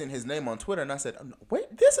typed in his name on Twitter, and I said,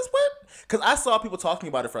 "Wait, this is what?" Because I saw people talking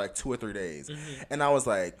about it for like 2 or 3 days, and I was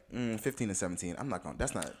like, 15 and 17. I'm not going.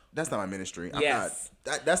 That's not my ministry. I'm not.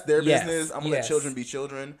 That's their business. I'm gonna let children be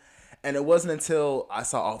children. And it wasn't until I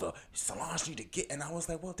saw all the Solange need to get, and I was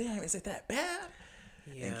like, well, damn, is it that bad?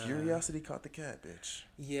 Yeah. And curiosity caught the cat, bitch.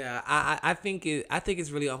 Yeah, I think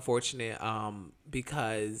it's really unfortunate,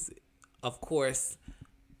 because, of course,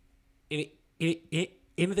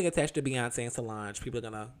 anything attached to Beyonce and Solange, people are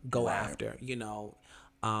gonna go after. You know,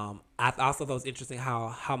 I also thought it was interesting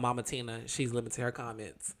how Mama Tina, she's limited her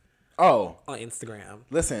comments. On Instagram.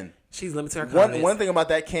 Listen, she's limited her comments. One thing about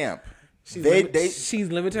that camp. She's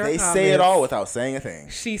limited her comments. They say it all without saying a thing.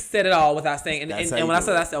 She said it all without saying, and when I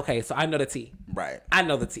said that, I said, okay, so I know the tea. Right. I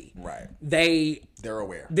know the tea. Right. They're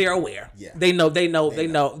aware. Yeah. They know.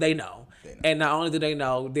 And not only do they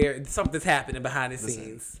know, something's happening behind the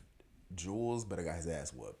scenes. Jules better got his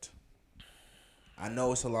ass whooped. I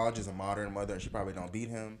know Solange is a modern mother and she probably don't beat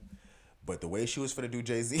him. But the way she was finna do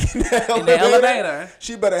Jay-Z in the elevator,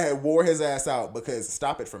 she better have wore his ass out because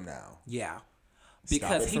stop it from now. Yeah.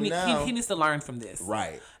 Because he needs to learn from this.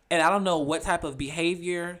 Right. And I don't know what type of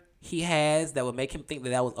behavior he has that would make him think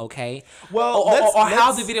that was okay. Well, or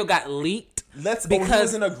how the video got leaked. He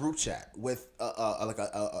was in a group chat with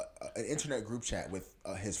an internet group chat with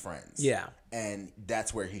his friends. Yeah. And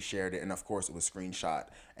that's where he shared it. And of course it was screenshot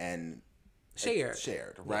and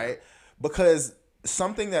shared, right? Yeah. Because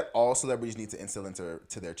something that all celebrities need to instill into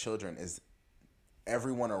their children is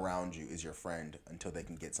everyone around you is your friend until they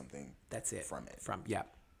can get something from it.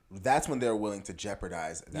 That's when they're willing to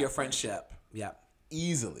jeopardize your friendship. Yep.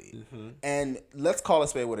 Easily. Mm-hmm. And let's call a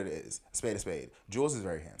spade what it is. Spade a spade. Jules is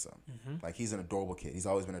very handsome. Mm-hmm. Like, he's an adorable kid. He's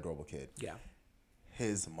always been an adorable kid. Yeah.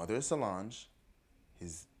 His mother is Solange.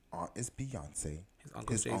 His aunt is Beyonce.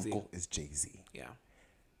 His uncle is Jay-Z. Yeah.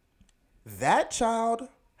 That child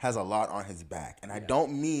has a lot on his back. And I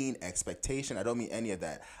don't mean expectation. I don't mean any of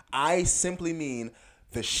that. I simply mean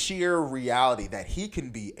the sheer reality that he can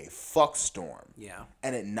be a fuck storm. Yeah.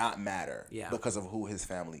 And it not matter. Yeah. Because of who his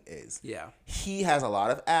family is. Yeah. He has a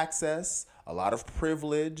lot of access, a lot of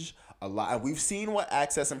privilege, and we've seen what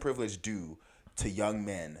access and privilege do to young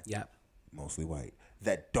men. Yep. Mostly white,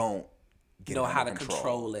 that don't know how to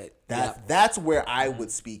control it. That's where I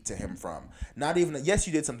would speak to him from. Not even, yes,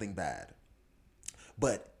 you did something bad.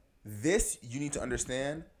 But this, you need to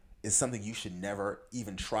understand, is something you should never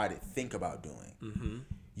even try to think about doing. Mm-hmm.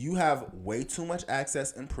 You have way too much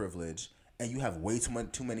access and privilege, and you have way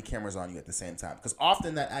too many cameras on you at the same time. Because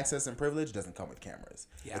often that access and privilege doesn't come with cameras.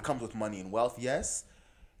 Yeah. It comes with money and wealth, yes.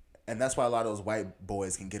 And that's why a lot of those white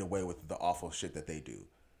boys can get away with the awful shit that they do.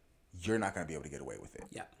 You're not going to be able to get away with it.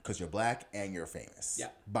 Yeah. Because you're black and you're famous. Yeah.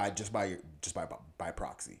 By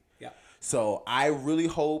proxy. Yeah. So I really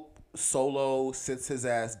hope Solo sits his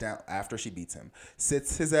ass down after she beats him.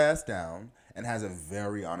 Sits his ass down and has a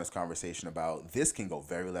very honest conversation about this can go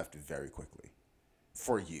very left very quickly.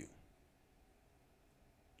 For you.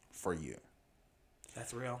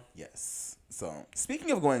 That's real. Yes. So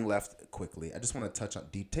speaking of going left quickly, I just want to touch on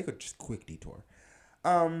take a just quick detour.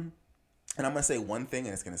 And I'm gonna say one thing,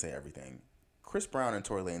 and it's gonna say everything. Chris Brown and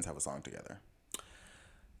Tory Lanez have a song together.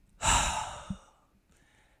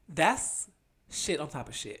 That's shit on top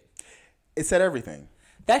of shit. It said everything.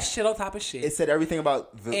 That's shit on top of shit. It said everything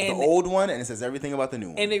about the old one, and it says everything about the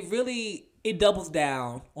new one. And it really it doubles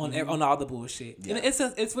down on on all the bullshit. Yeah. And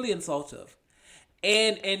it's really insultive.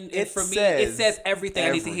 And for me, says it says everything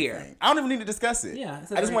I need to hear. I don't even need to discuss it. Yeah, it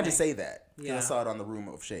says I just wanted to everything. say that because Yeah. I saw it on the Room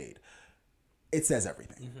of Shade. It says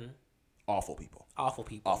everything. Awful people. Awful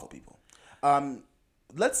people. Awful people.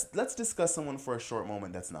 Let's discuss someone for a short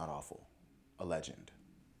moment that's not awful. A legend,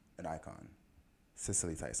 an icon,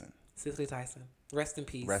 Cicely Tyson. Cicely Tyson. Rest in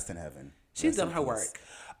peace. Rest in heaven. She's Rest done in her peace. work.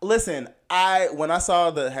 Listen, when I saw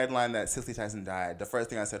the headline that Cicely Tyson died, the first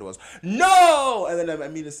thing I said was, no! And then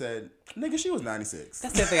Amita said, nigga, she was 96.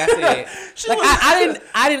 That's the thing I said. Like,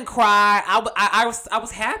 I didn't cry. I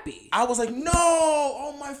was happy. I was like, no!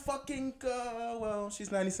 Oh my fucking god. Well,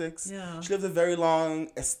 she's 96. Yeah. She lived a very long,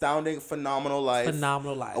 astounding, phenomenal life.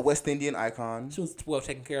 Phenomenal life. A West Indian icon. She was well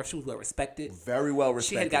taken care of. She was well respected. Very well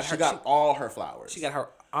respected. got She her- got all her flowers. She got her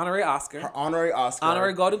honorary Oscar. her honorary Oscar.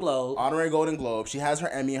 Honorary Golden Globe. Honorary Golden Globe. She has her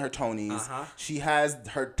Emmy and her Tonys. Uh-huh. She has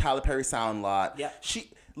her Tyler Perry sound lot. Yep.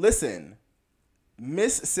 Listen,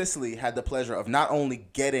 Miss Cicely had the pleasure of not only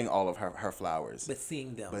getting all of her flowers, But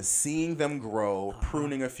seeing them. but seeing them grow,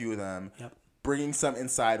 pruning a few of them, Yep. bringing some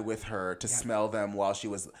inside with her to smell them while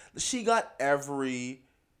she got every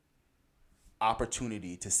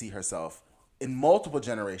opportunity to see herself in multiple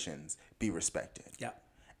generations be respected. Yep.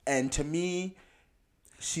 And to me,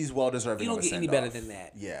 she's well deserving. You don't of a get any send-off. better than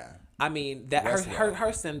that. Yeah. I mean, that Rest well.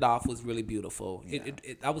 her send off was really beautiful. Yeah.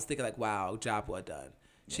 I was thinking like, wow, job well done.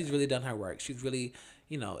 She's really done her work. She's really,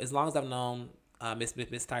 as long as I've known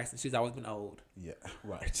Miss Tyson, she's always been old. Yeah,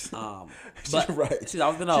 right. But right. she's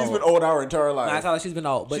always been old. She's been old our entire life. I tell her she's been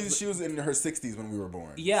old, but she was in her 60s when we were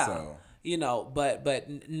born. yeah, So. but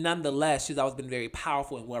nonetheless, she's always been very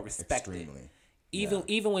powerful and well respected. Extremely.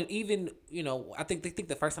 Even when I think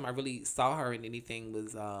the first time I really saw her in anything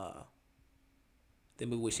was the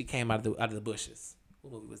movie where she came out of the bushes.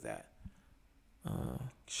 What movie was that?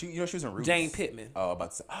 She was in Roots. Jane Pittman. Oh,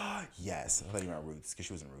 about to say, yes. I thought you were on Roots because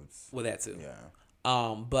she was in Roots. Well, that too.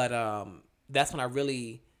 Yeah. But that's when I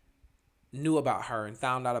really knew about her and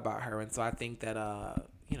found out about her, and so I think that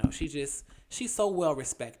she's so well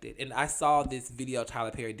respected. And I saw this video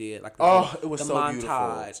Tyler Perry did, like it was the so montage.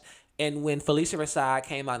 beautiful. And when Felicia Rashad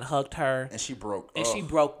came out and hugged her, And she broke. she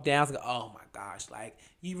broke down, I was like, oh my gosh, like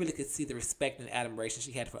you really could see the respect and admiration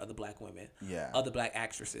she had for other black women, other black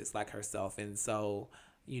actresses like herself. And so,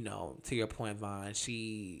 to your point, Vaughn,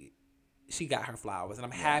 she got her flowers, and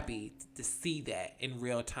I'm happy to see that in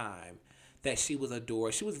real time, that she was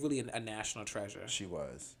adored. She was really a national treasure. She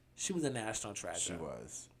was. She was a national treasure. She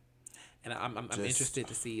was. And I'm interested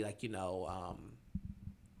to see,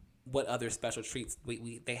 what other special treats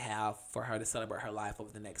they have for her to celebrate her life over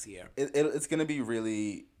the next year. It's going to be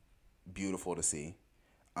really beautiful to see,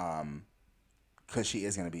 because she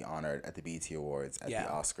is going to be honored at the BET Awards, at the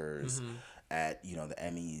Oscars, at the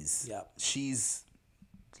Emmys. Yep. She's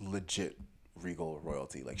legit regal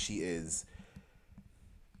royalty. Like, she is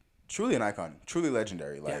truly an icon, truly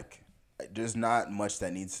legendary. Like, there's not much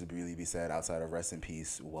that needs to really be said outside of rest in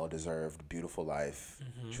peace, well deserved, beautiful life.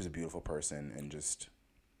 She was a beautiful person, and just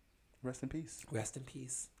rest in peace. Rest in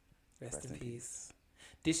peace. Rest in peace.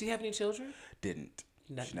 Did she have any children? Didn't.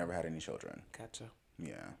 She never had any children. Gotcha.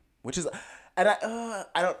 Yeah, which is, and I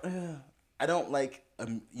don't like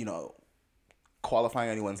qualifying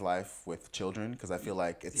anyone's life with children, because I feel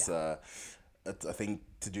like it's a thing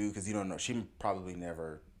to do, because you don't know, she probably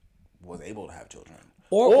never was able to have children,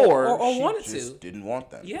 or she wanted just to. didn't want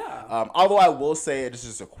them. Yeah. Although I will say, this is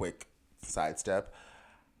just a quick sidestep,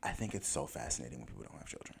 I think it's so fascinating when people don't have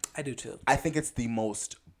children. I do too. I think it's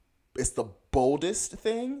the boldest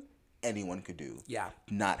thing anyone could do. Yeah.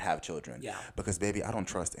 Not have children. Yeah. Because, baby, I don't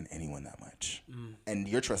trust in anyone that much. And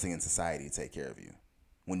you're trusting in society to take care of you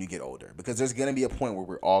when you get older. Because there's going to be a point where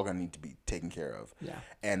we're all going to need to be taken care of. Yeah.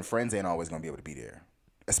 And friends ain't always going to be able to be there.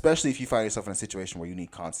 Especially if you find yourself in a situation where you need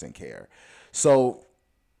constant care. So,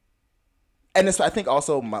 and I think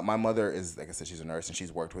also my mother is, like I said, she's a nurse and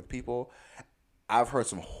she's worked with people. I've heard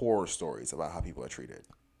some horror stories about how people are treated.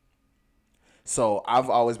 So I've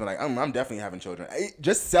always been like, I'm definitely having children.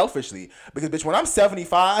 Just selfishly. Because, bitch, when I'm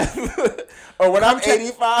 75 or when I'm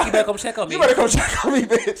 85. You better come check on me. You better come check on me,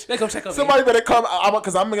 bitch. Better come check on me. Somebody better come,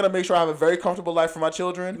 because I'm going to make sure I have a very comfortable life for my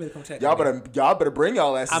children. You better come check y'all on me. y'all better bring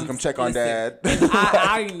y'all asses to come check on dad.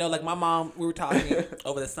 I already know, like my mom, we were talking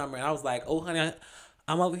over the summer, and I was like, oh, honey,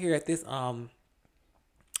 I'm over here at this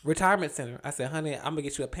retirement center. I said, honey, I'm gonna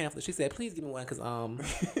get you a pamphlet. She said, please give me one, because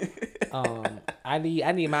I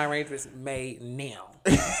need my arrangements made now.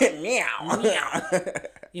 now.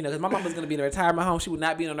 Because my mom was gonna be in a retirement home. She would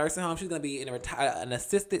not be in a nursing home. She's gonna be in an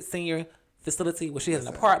assisted senior facility where she has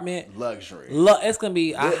an apartment. Luxury. It's gonna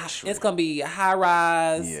be a high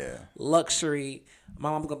rise. Yeah. Luxury. My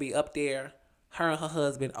mom's gonna be up there. Her and her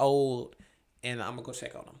husband old, and I'm gonna go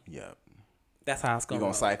check on them. Yep. That's how it's We're gonna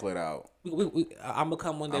gonna cycle it out. I'm gonna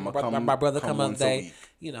come one day. I'ma My brother come come one once a day. week.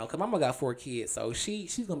 You know, cause my mama got 4 kids, so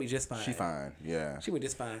she's gonna be just fine. She fine. Yeah. She be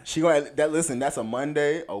just fine. She gonna listen. That's a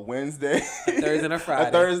Monday, a Wednesday, A Thursday and a Friday.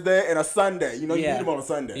 a Thursday and a Sunday. You know, you need them on a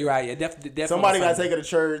Sunday. You're right. Yeah, definitely. Somebody gotta take her to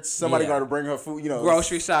church. Somebody gotta bring her food. You know,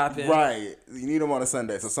 grocery shopping. Right. You need them on a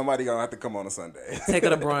Sunday, so somebody gonna have to come on a Sunday. Take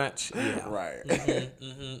her to brunch. Yeah. Right.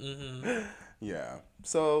 Yeah.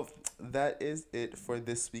 So that is it for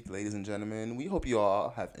this week, ladies and gentlemen. We hope you all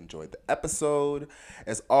have enjoyed the episode.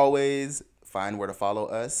 As always, find where to follow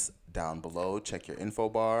us down below. Check your info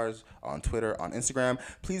bars on Twitter, on Instagram.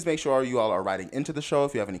 Please make sure you all are writing into the show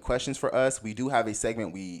if you have any questions for us. We do have a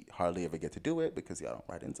segment. We hardly ever get to do it because y'all don't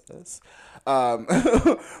write into us.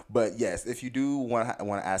 But yes, if you do want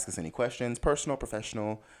to ask us any questions, personal,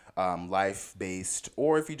 professional, life-based,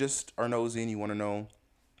 or if you just are nosy and you want to know,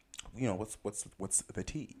 you know, what's the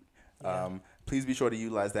tea. Yeah. Please be sure to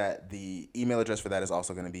utilize that. The email address for that is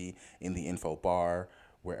also going to be in the info bar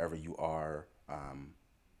wherever you are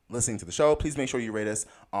listening to the show. Please make sure you rate us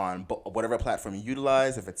on whatever platform you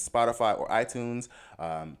utilize. If it's Spotify or iTunes,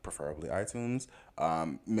 preferably iTunes.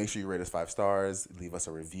 Make sure you rate us 5 stars. Leave us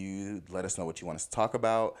a review. Let us know what you want us to talk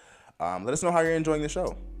about. Let us know how you're enjoying the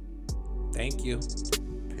show. Thank you.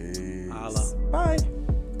 Peace. Holla. Bye.